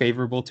so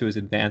favorable to his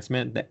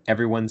advancement that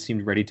everyone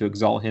seemed ready to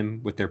exalt him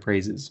with their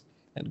praises,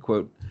 end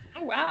quote.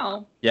 Oh,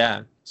 wow.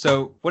 Yeah.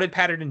 So what did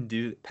Patterson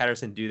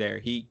do there?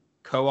 He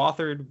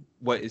co-authored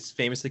what is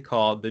famously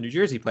called the New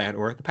Jersey Plan,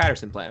 or the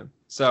Patterson Plan.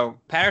 So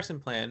Patterson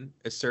plan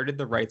asserted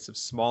the rights of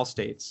small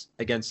states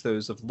against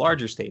those of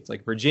larger states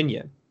like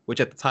Virginia,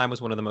 which at the time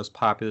was one of the most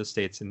populous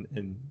states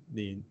in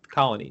the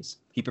colonies.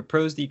 He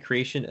proposed the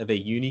creation of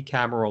a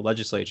unicameral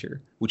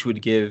legislature, which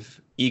would give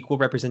equal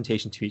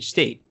representation to each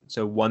state,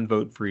 so one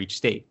vote for each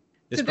state.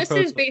 This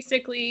is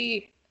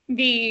basically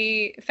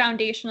the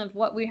foundation of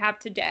what we have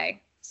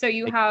today. So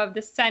you have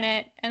the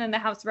Senate and then the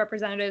House of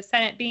Representatives,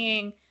 Senate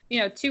being,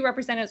 2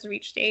 representatives of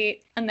each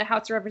state, and the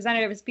House of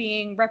Representatives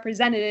being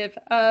representative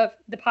of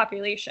the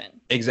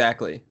population.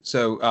 Exactly.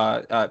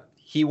 So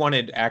he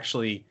wanted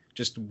actually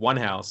just one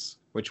house,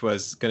 which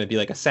was going to be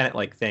like a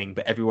Senate-like thing,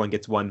 but everyone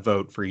gets one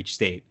vote for each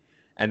state.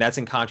 And that's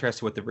in contrast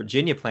to what the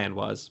Virginia plan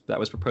was, that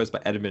was proposed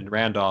by Edmund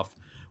Randolph,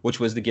 which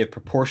was to give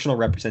proportional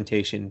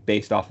representation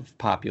based off of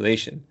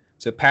population.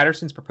 So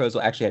Patterson's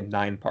proposal actually had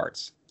 9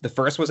 parts. The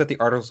first was that the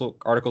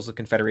Articles of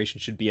Confederation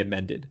should be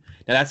amended.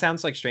 Now that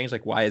sounds like strange,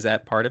 like why is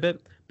that part of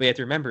it? But you have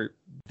to remember,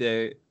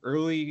 the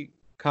early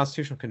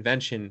Constitutional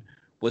Convention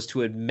was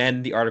to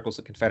amend the Articles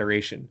of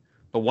Confederation.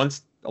 But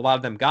once a lot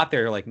of them got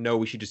there, like, no,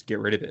 we should just get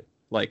rid of it,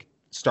 like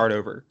start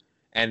over.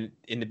 And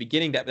in the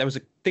beginning, that was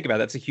think about it,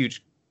 that's a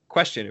huge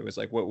question. It was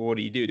like, what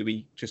do you do? Do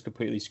we just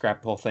completely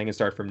scrap the whole thing and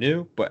start from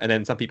new? And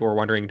then some people were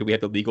wondering, do we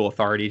have the legal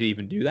authority to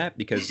even do that?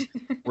 Because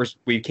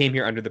we came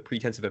here under the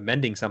pretense of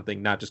amending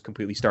something, not just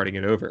completely starting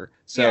it over.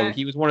 So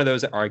he was one of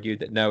those that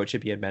argued that no, it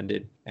should be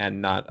amended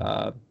and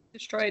not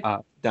destroyed,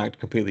 not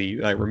completely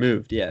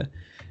removed. Yeah.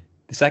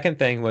 The second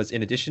thing was,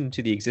 in addition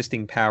to the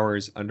existing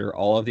powers under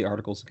all of the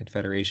Articles of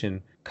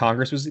Confederation,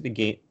 Congress was to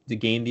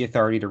gain the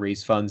authority to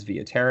raise funds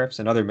via tariffs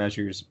and other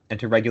measures, and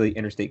to regulate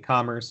interstate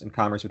commerce and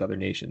commerce with other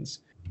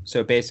nations.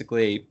 So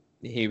basically,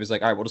 he was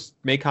like, all right, we'll just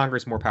make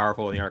Congress more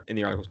powerful in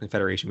the Articles of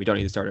Confederation. We don't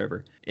need to start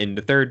over. And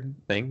the third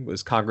thing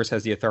was, Congress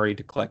has the authority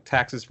to collect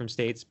taxes from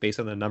states based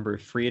on the number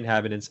of free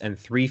inhabitants and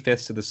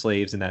 3/5 of the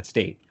slaves in that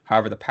state.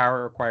 However, the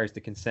power requires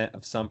the consent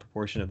of some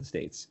proportion of the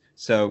states.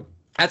 So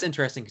that's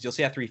interesting, because you'll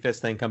see that 3/5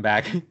 thing come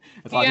back.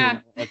 That's a lot of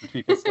people like the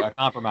 3/5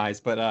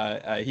 compromise,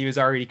 but he was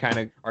already kind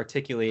of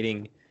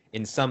articulating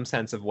in some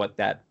sense of what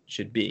that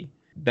should be.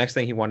 Next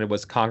thing he wanted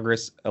was,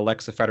 Congress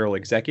elects a federal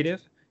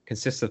executive,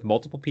 consists of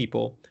multiple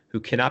people who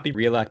cannot be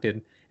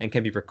reelected and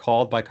can be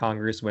recalled by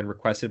Congress when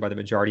requested by the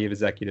majority of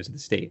executives of the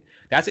state.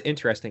 That's an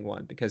interesting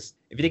one, because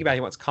if you think about it,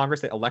 he wants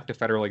Congress to elect a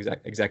federal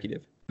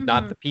executive,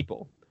 not the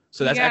people.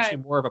 So that's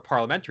actually more of a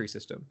parliamentary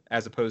system,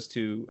 as opposed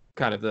to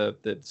kind of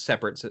the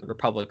separate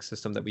republic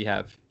system that we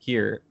have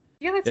here.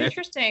 Yeah, that's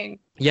interesting.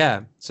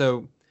 Yeah,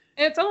 so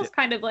it's almost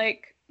kind of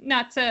like,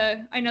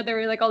 I know there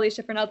were like all these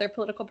different other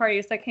political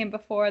parties that came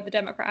before the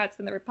Democrats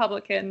and the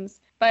Republicans,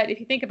 but if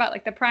you think about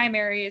like the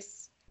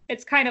primaries,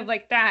 it's kind of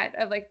like that,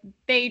 of like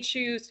they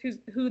choose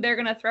who they're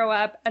going to throw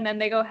up, and then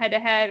they go head to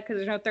head because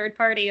there's no third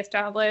party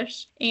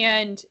established.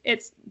 And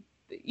it's,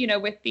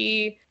 with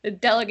the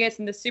delegates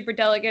and the super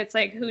delegates,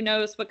 like who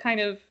knows what kind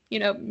of,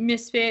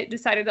 misfit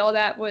decided all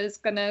that was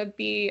going to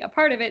be a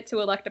part of it to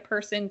elect a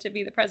person to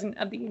be the president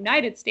of the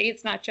United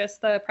States, not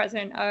just the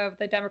president of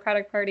the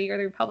Democratic Party or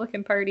the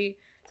Republican Party.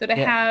 So to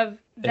have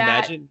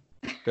that.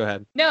 Go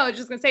ahead. No, I was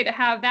just going to say, to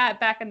have that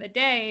back in the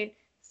day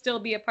still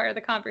be a part of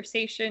the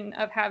conversation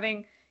of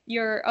having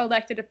your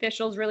elected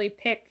officials really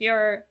pick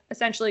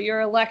essentially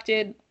your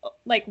elected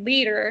like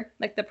leader,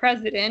 like the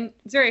president.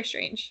 It's very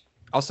strange.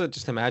 Also,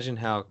 just imagine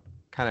how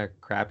kind of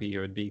crappy it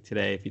would be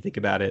today if you think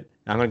about it.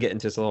 I'm going to get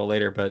into this a little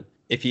later, but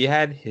if he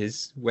had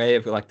his way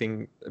of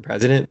electing the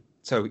president,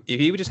 so if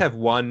he would just have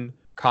one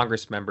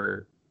Congress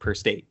member per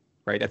state,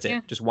 right? That's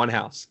it, just one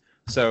house.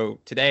 So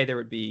today there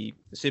would be,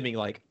 assuming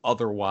like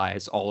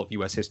otherwise all of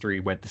U.S. history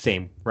went the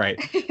same, right?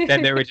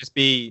 Then there would just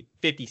be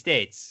 50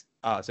 states.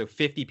 So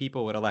 50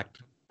 people would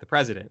elect the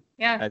president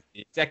as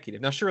the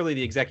executive. Now, surely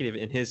the executive,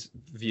 in his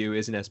view,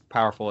 isn't as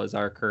powerful as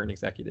our current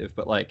executive,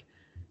 but like,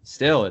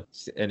 still,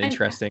 it's an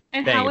interesting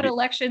and thing. How would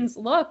elections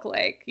look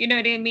like? You know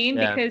what I mean?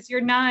 Yeah. Because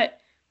you're not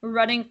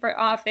running for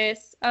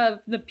office of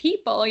the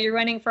people, you're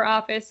running for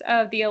office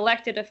of the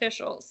elected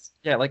officials.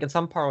 Yeah, like in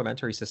some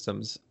parliamentary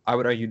systems, I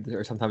would argue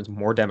they're sometimes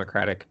more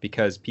democratic,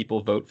 because people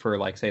vote for,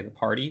 like, say, the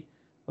party,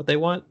 what they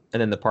want, and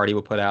then the party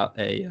will put out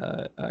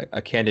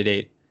a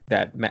candidate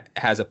that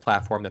has a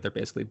platform that they're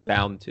basically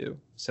bound to.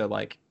 So,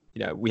 like,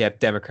 we have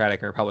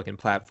Democratic and Republican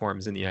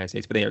platforms in the United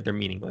States, but they're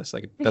meaningless.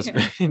 Like, it doesn't,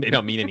 they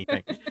don't mean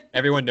anything.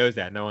 Everyone knows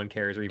that. No one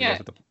cares or even knows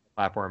what the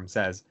platform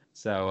says.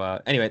 So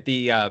anyway,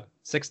 the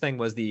sixth thing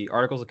was, the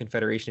Articles of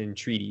Confederation and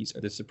treaties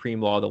are the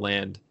supreme law of the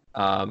land,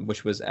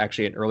 which was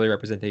actually an early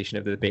representation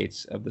of the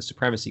debates of the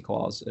Supremacy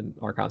Clause in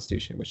our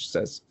Constitution, which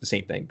says the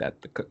same thing,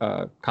 that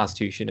the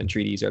Constitution and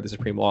treaties are the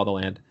supreme law of the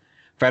land.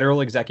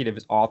 Federal executive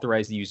is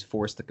authorized to use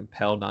force to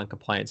compel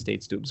non-compliant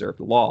states to observe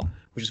the law,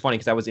 which is funny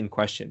because that was in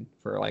question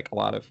for like a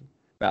lot of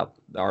about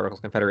the Articles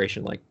of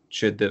Confederation, like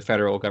should the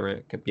federal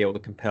government be able to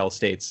compel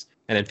states?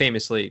 And then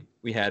famously,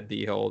 we had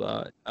the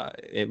whole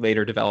it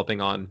later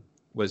developing on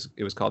was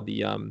called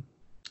the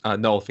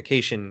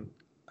nullification,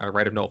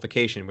 right of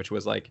nullification, which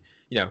was like,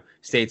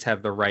 states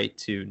have the right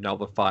to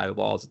nullify the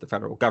laws of the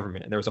federal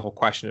government, and there was a whole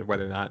question of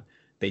whether or not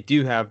they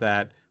do have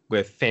that,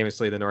 with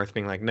famously the North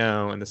being like,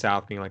 no, and the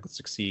South being like, let's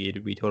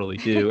succeed. We totally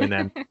do. And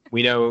then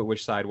we know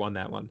which side won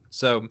that one.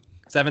 So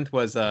 7th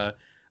was a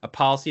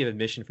policy of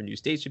admission for new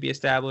states should be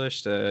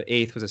established.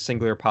 8th was a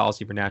singular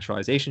policy for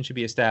naturalization should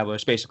be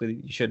established. Basically,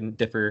 you shouldn't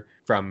differ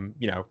from,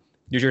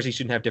 New Jersey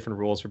shouldn't have different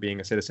rules for being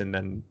a citizen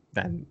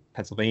than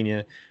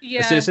Pennsylvania.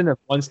 Yeah. A citizen of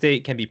one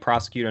state can be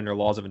prosecuted under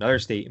laws of another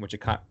state in which a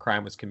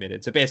crime was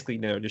committed. So basically,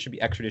 there should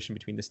be extradition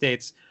between the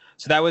states.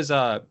 So that was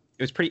it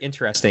was pretty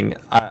interesting.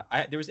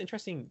 There was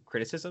interesting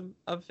criticism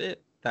of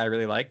it that I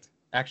really liked,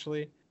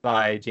 actually,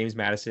 by James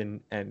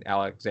Madison and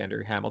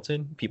Alexander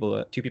Hamilton.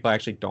 Two people I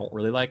actually don't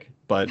really like,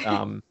 but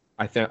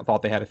I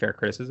thought they had a fair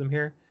criticism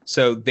here.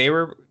 So they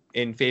were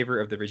in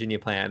favor of the Virginia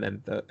Plan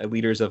and the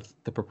leaders of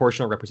the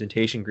proportional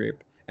representation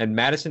group. And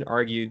Madison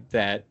argued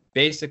that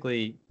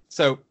basically,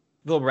 so a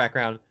little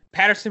background,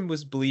 Patterson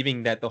was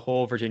believing that the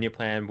whole Virginia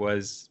Plan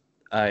was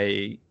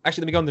actually,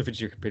 let me go on the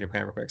Virginia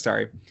Plan real quick.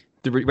 Sorry.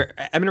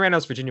 Edmund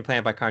Randolph's Virginia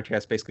Plan, by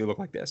contrast, basically looked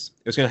like this.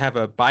 It was going to have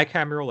a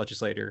bicameral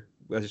legislature,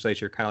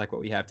 kind of like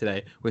what we have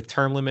today, with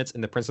term limits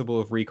and the principle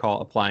of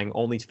recall applying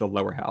only to the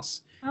lower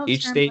house. Oh,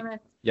 each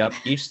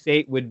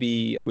state would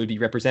be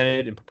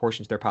represented in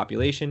proportion to their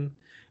population.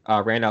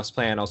 Randolph's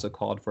plan also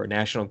called for a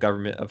national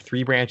government of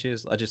 3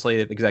 branches: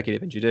 legislative,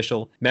 executive, and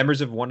judicial.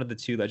 Members of one of the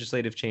 2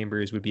 legislative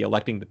chambers would be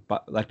elected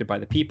by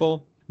the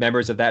people.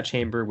 Members of that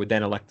chamber would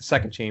then elect the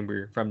second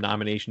chamber from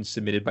nominations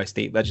submitted by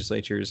state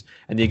legislatures,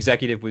 and the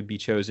executive would be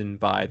chosen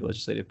by the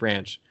legislative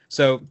branch.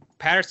 So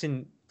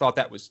Patterson thought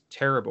that was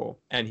terrible,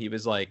 and he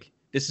was like,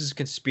 this is a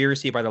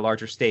conspiracy by the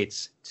larger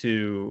states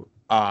to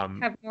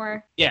have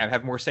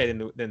more say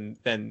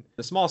than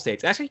the small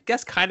states. Actually,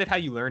 that's kind of how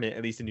you learn it,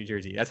 at least in New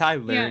Jersey. That's how I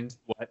learned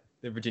what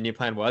the Virginia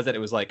Plan was, that it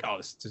was like,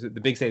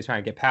 the big states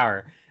trying to get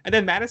power. And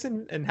then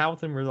Madison and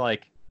Hamilton were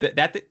like,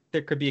 that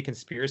there could be a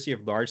conspiracy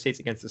of large states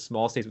against the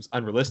small states was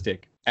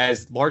unrealistic,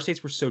 as large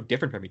states were so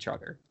different from each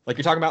other. Like,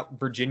 you're talking about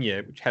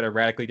Virginia, which had a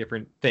radically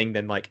different thing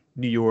than like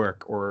New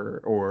York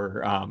or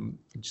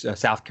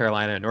South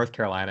Carolina and North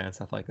Carolina and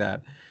stuff like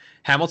that.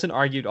 Hamilton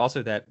argued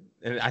also that,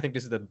 and I think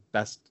this is the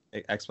best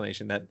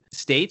explanation, that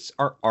states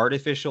are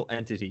artificial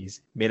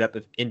entities made up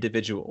of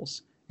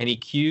individuals, and he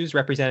accused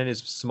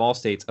representatives of small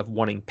states of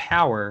wanting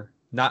power,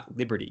 not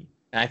liberty.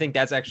 And I think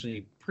that's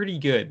actually pretty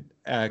good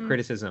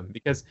criticism,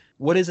 because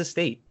what is a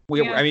state? We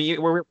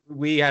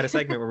had a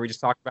segment where we just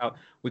talked about,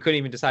 we couldn't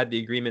even decide the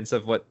agreements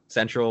of what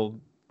central,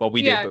 well,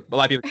 we did, but a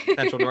lot of people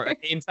central north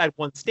inside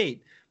one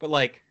state. But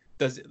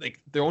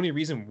the only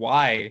reason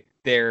why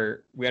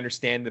we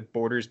understand the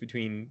borders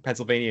between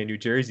Pennsylvania and New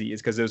Jersey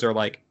is because those are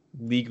like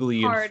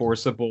legally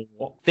enforceable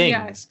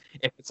things. Yeah.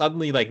 If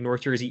suddenly like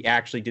North Jersey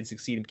actually did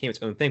succeed and became its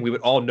own thing, we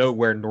would all know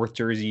where North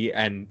Jersey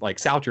and like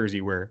South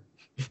Jersey were.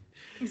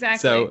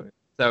 Exactly.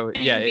 So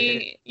yeah,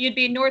 you'd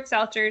be North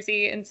South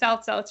Jersey and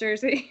South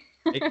Jersey.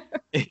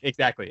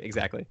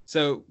 Exactly.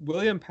 So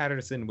William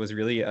Patterson was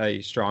really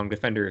a strong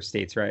defender of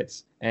states'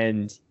 rights,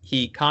 and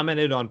he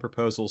commented on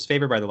proposals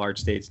favored by the large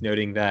states,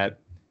 noting that,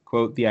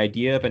 quote, the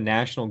idea of a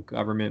national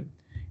government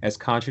as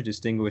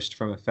contradistinguished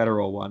from a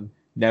federal one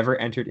never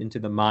entered into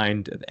the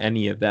mind of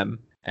any of them,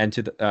 and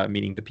to the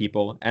meaning the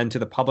people, and to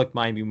the public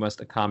mind we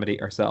must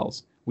accommodate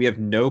ourselves. We have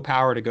no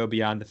power to go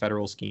beyond the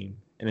federal scheme,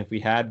 and if we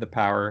had the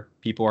power,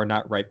 people are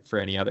not ripe for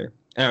any other.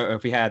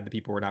 If we had, the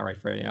people were not right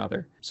for any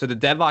other. So the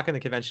deadlock in the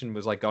convention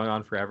was like going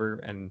on forever,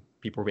 and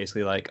people were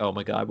basically like, oh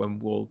my God, when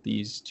will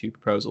these 2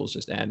 proposals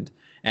just end?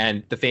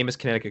 And the famous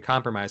Connecticut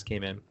Compromise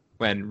came in,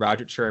 when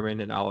Roger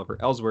Sherman and Oliver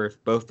Ellsworth,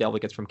 both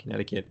delegates from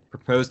Connecticut,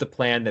 proposed a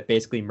plan that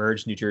basically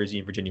merged New Jersey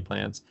and Virginia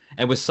plans.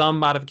 And with some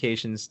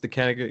modifications, the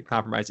Connecticut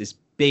Compromise is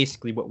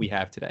basically what we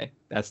have today.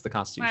 That's the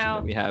Constitution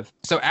that we have.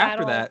 So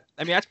after that,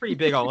 I mean, that's pretty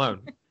big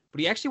alone. But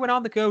he actually went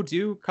on to go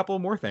do a couple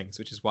more things,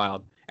 which is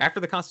wild.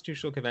 After the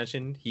Constitutional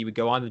Convention, he would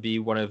go on to be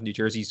one of New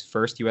Jersey's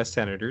first U.S.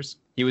 senators.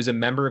 He was a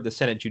member of the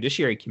Senate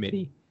Judiciary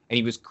Committee, and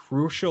he was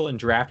crucial in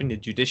drafting the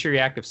Judiciary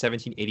Act of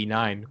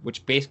 1789,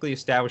 which basically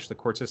established the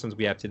court systems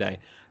we have today.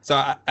 So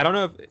I don't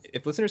know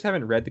if listeners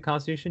haven't read the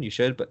Constitution, you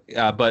should,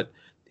 but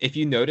if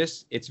you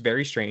notice, it's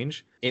very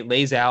strange. It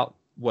lays out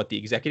what the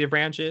executive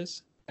branch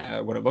is,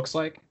 what it looks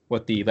like,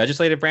 what the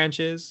legislative branch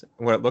is,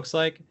 what it looks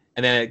like,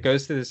 and then it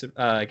goes to this,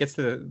 it gets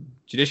to the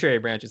judiciary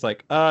branch. It's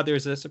like,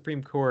 there's a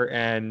Supreme Court,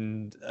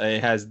 and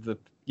it has the,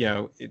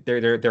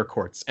 they're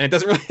courts, and it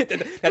doesn't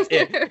really. That's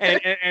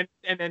it.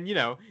 And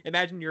then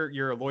imagine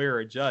you're a lawyer or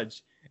a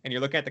judge, and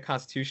you're looking at the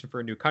Constitution for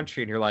a new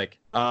country, and you're like,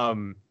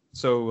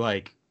 so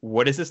like,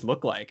 what does this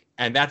look like?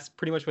 And that's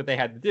pretty much what they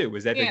had to do.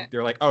 Was that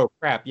they're like, oh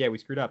crap, yeah, we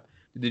screwed up.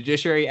 The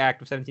Judiciary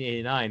Act of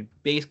 1789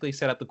 basically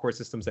set up the court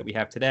systems that we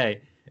have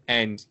today,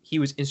 and he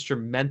was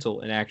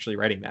instrumental in actually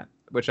writing that,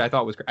 which I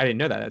thought was, I didn't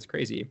know that. That's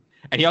crazy.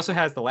 And he also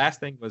has, the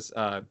last thing was,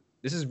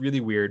 this is really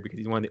weird because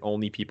he's one of the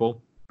only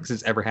people this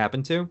has ever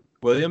happened to.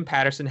 William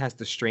Patterson has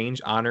the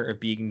strange honor of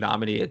being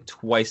nominated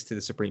twice to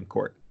the Supreme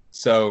Court.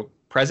 So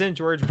President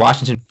George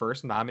Washington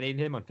first nominated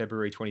him on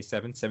February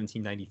 27,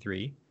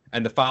 1793.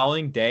 And the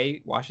following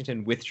day,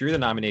 Washington withdrew the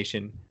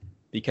nomination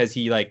because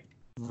he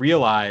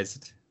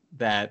realized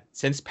that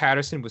since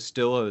Patterson was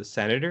still a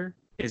senator,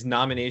 his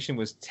nomination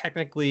was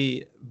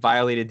technically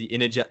violated the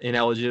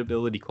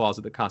ineligibility clause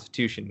of the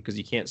Constitution because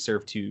you can't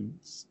serve two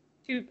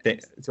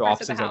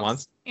offices at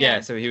once.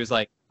 Yeah. So he was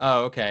like,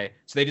 oh, okay.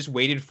 So they just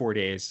waited 4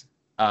 days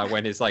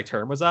when his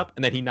term was up,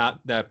 and then he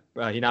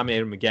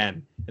nominated him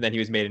again, and then he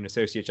was made an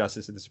associate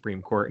justice of the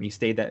Supreme Court, and he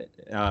stayed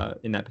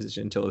in that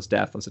position until his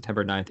death on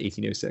September 9th,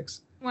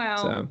 1806. Wow.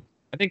 So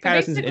I think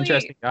Patterson's an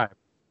interesting guy.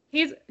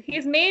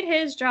 He's made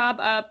his job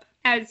up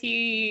as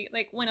he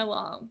went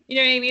along. You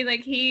know what I mean?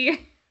 Like he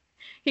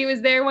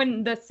was there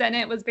when the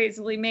Senate was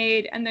basically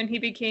made, and then he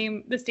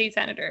became the state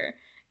senator.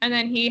 And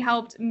then he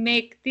helped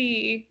make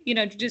the,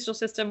 judicial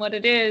system what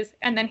it is.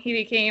 And then he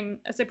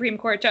became a Supreme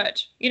Court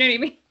judge. You know what I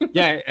mean?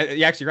 Yeah,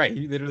 you're actually right.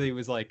 He literally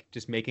was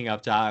just making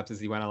up jobs as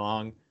he went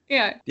along.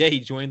 Yeah. Yeah, he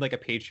joined a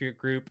patriot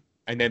group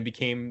and then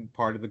became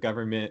part of the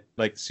government,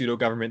 pseudo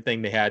government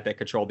thing they had that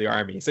controlled the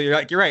army. So you're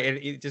right.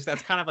 It just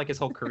that's kind of his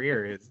whole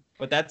career is.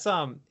 But that's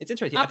it's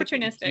interesting.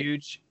 Opportunistic.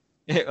 Huge,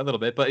 a little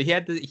bit, but he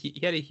had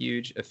a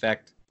huge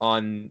effect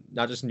on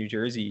not just New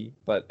Jersey,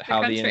 but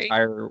how the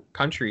entire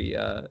country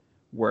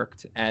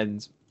worked.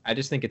 And I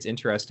just think it's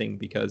interesting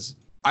because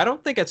I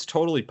don't think it's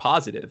totally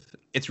positive.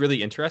 It's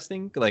really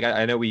interesting.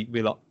 I know we in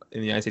the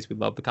United States we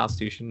love the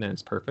Constitution and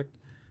it's perfect,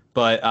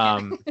 but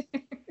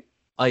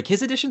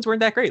his additions weren't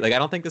that great. I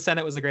don't think the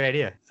Senate was a great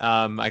idea.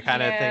 I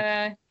kind of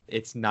think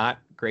it's not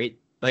great.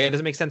 It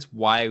doesn't make sense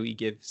why we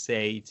give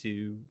say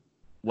to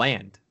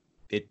land.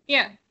 It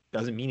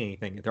doesn't mean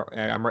anything.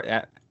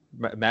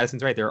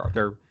 Madison's right.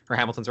 Or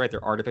Hamilton's right.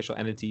 They're artificial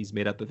entities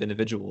made up of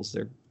individuals.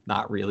 They're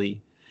not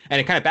really. And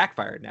it kind of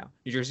backfired now.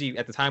 New Jersey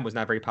at the time was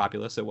not very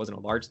populous, so it wasn't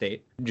a large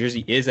state. New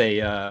Jersey is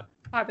a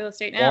populous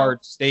state now.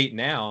 Large state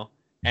now,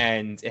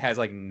 and it has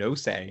no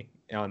say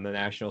on the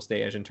national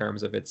stage in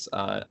terms of its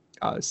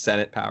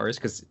Senate powers.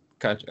 Because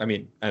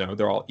I know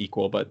they're all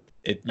equal, but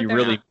you're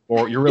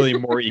really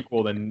more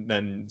equal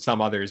than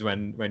some others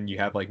when you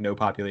have no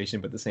population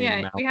but the same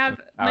amount. Yeah, we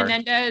have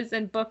Menendez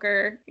and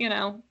Booker,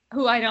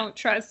 who I don't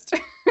trust.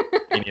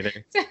 Me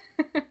neither.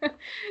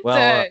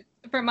 Well,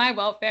 for my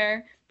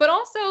welfare. But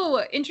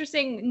also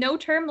interesting, no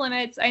term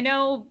limits. I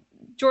know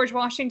George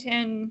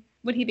Washington,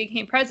 when he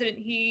became president,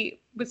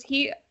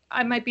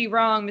 I might be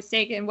wrong,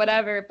 mistaken,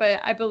 whatever,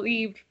 but I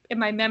believe in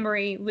my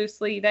memory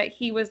loosely that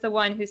he was the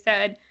one who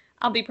said,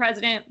 I'll be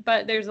president,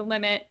 but there's a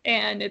limit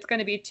and it's going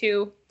to be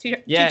two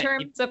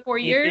terms of 4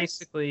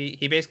 years.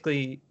 He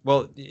basically,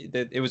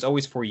 it was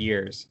always 4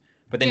 years,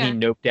 but then he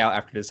noped out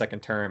after the second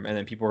term. And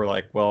then people were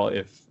like, well,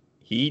 if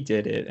he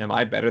did it, am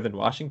I better than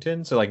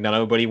Washington? So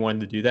nobody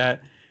wanted to do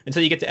that.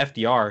 Until you get to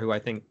FDR, who I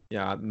think,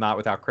 not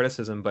without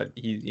criticism, but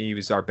he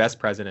was our best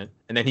president.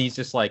 And then he's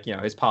just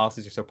his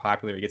policies are so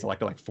popular, he gets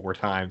elected 4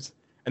 times.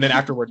 And then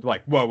afterwards,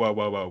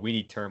 whoa, we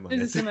need term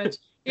limits. This is too much.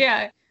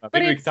 Yeah.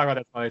 Maybe we can talk about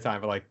that some other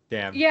time, but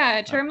damn.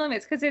 Yeah, term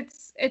limits, because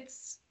it's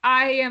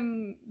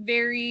a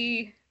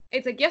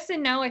yes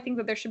and no. I think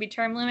that there should be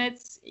term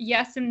limits.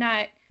 Yes, in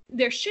that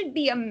there should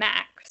be a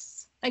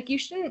max. You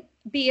shouldn't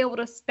be able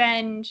to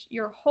spend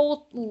your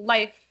whole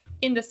life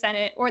in the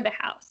Senate or the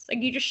House.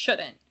 You just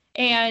shouldn't.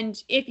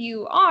 And if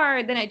you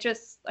are, then it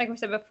just, like we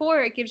said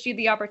before, it gives you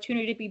the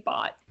opportunity to be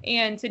bought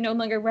and to no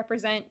longer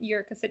represent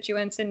your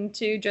constituents and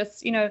to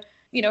just,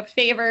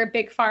 favor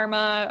big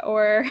pharma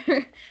or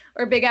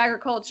big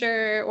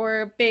agriculture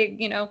or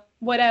big,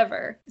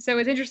 whatever. So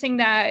it's interesting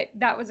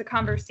that was a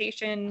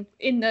conversation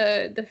in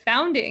the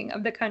founding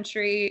of the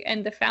country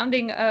and the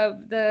founding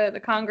of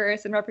the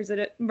Congress and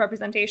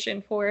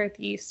representation for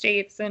the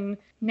states. And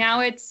now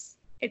it's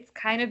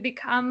kind of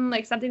become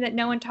something that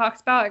no one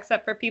talks about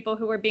except for people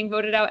who are being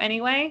voted out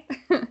anyway.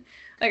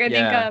 I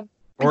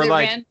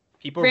think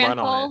people run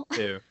on it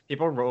too.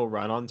 People will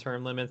run on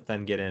term limits,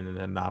 then get in and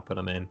then not put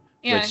them in.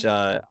 Yeah. Which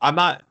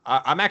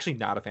I'm actually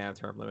not a fan of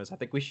term limits. I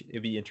think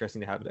it'd be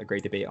interesting to have a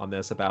great debate on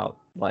this about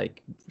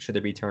should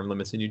there be term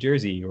limits in New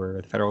Jersey or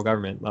at the federal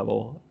government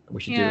level? We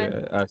should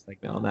do a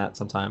segment on that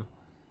sometime.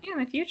 Yeah, in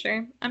the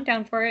future. I'm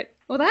down for it.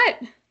 Well, that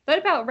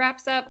about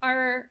wraps up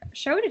our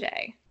show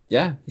today.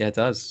 Yeah, it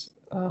does.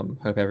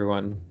 Hope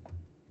everyone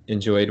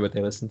enjoyed what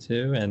they listened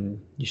to, and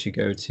you should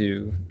go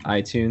to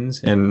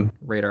iTunes and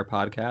rate our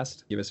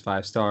podcast. Give us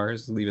 5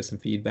 stars, leave us some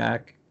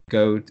feedback.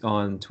 Go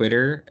on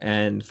Twitter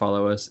and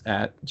follow us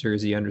at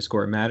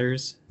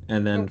Jersey_matters,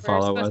 and then follow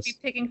us. We're supposed to be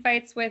picking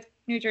fights with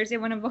New Jersey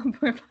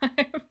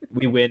 101.5.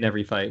 We win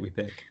every fight we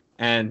pick,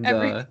 and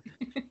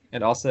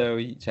and also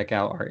check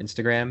out our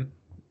Instagram.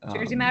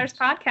 Jersey Matters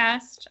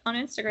Podcast on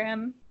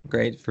Instagram.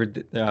 Great for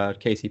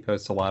Casey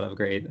posts a lot of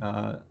great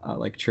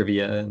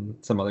trivia and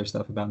some other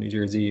stuff about New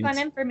Jersey. Fun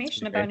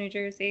information about New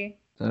Jersey.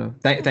 So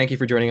thank you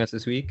for joining us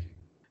this week.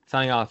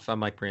 Signing off, I'm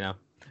Mike Brino.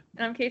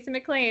 And I'm Casey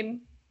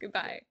McLean.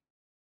 Goodbye.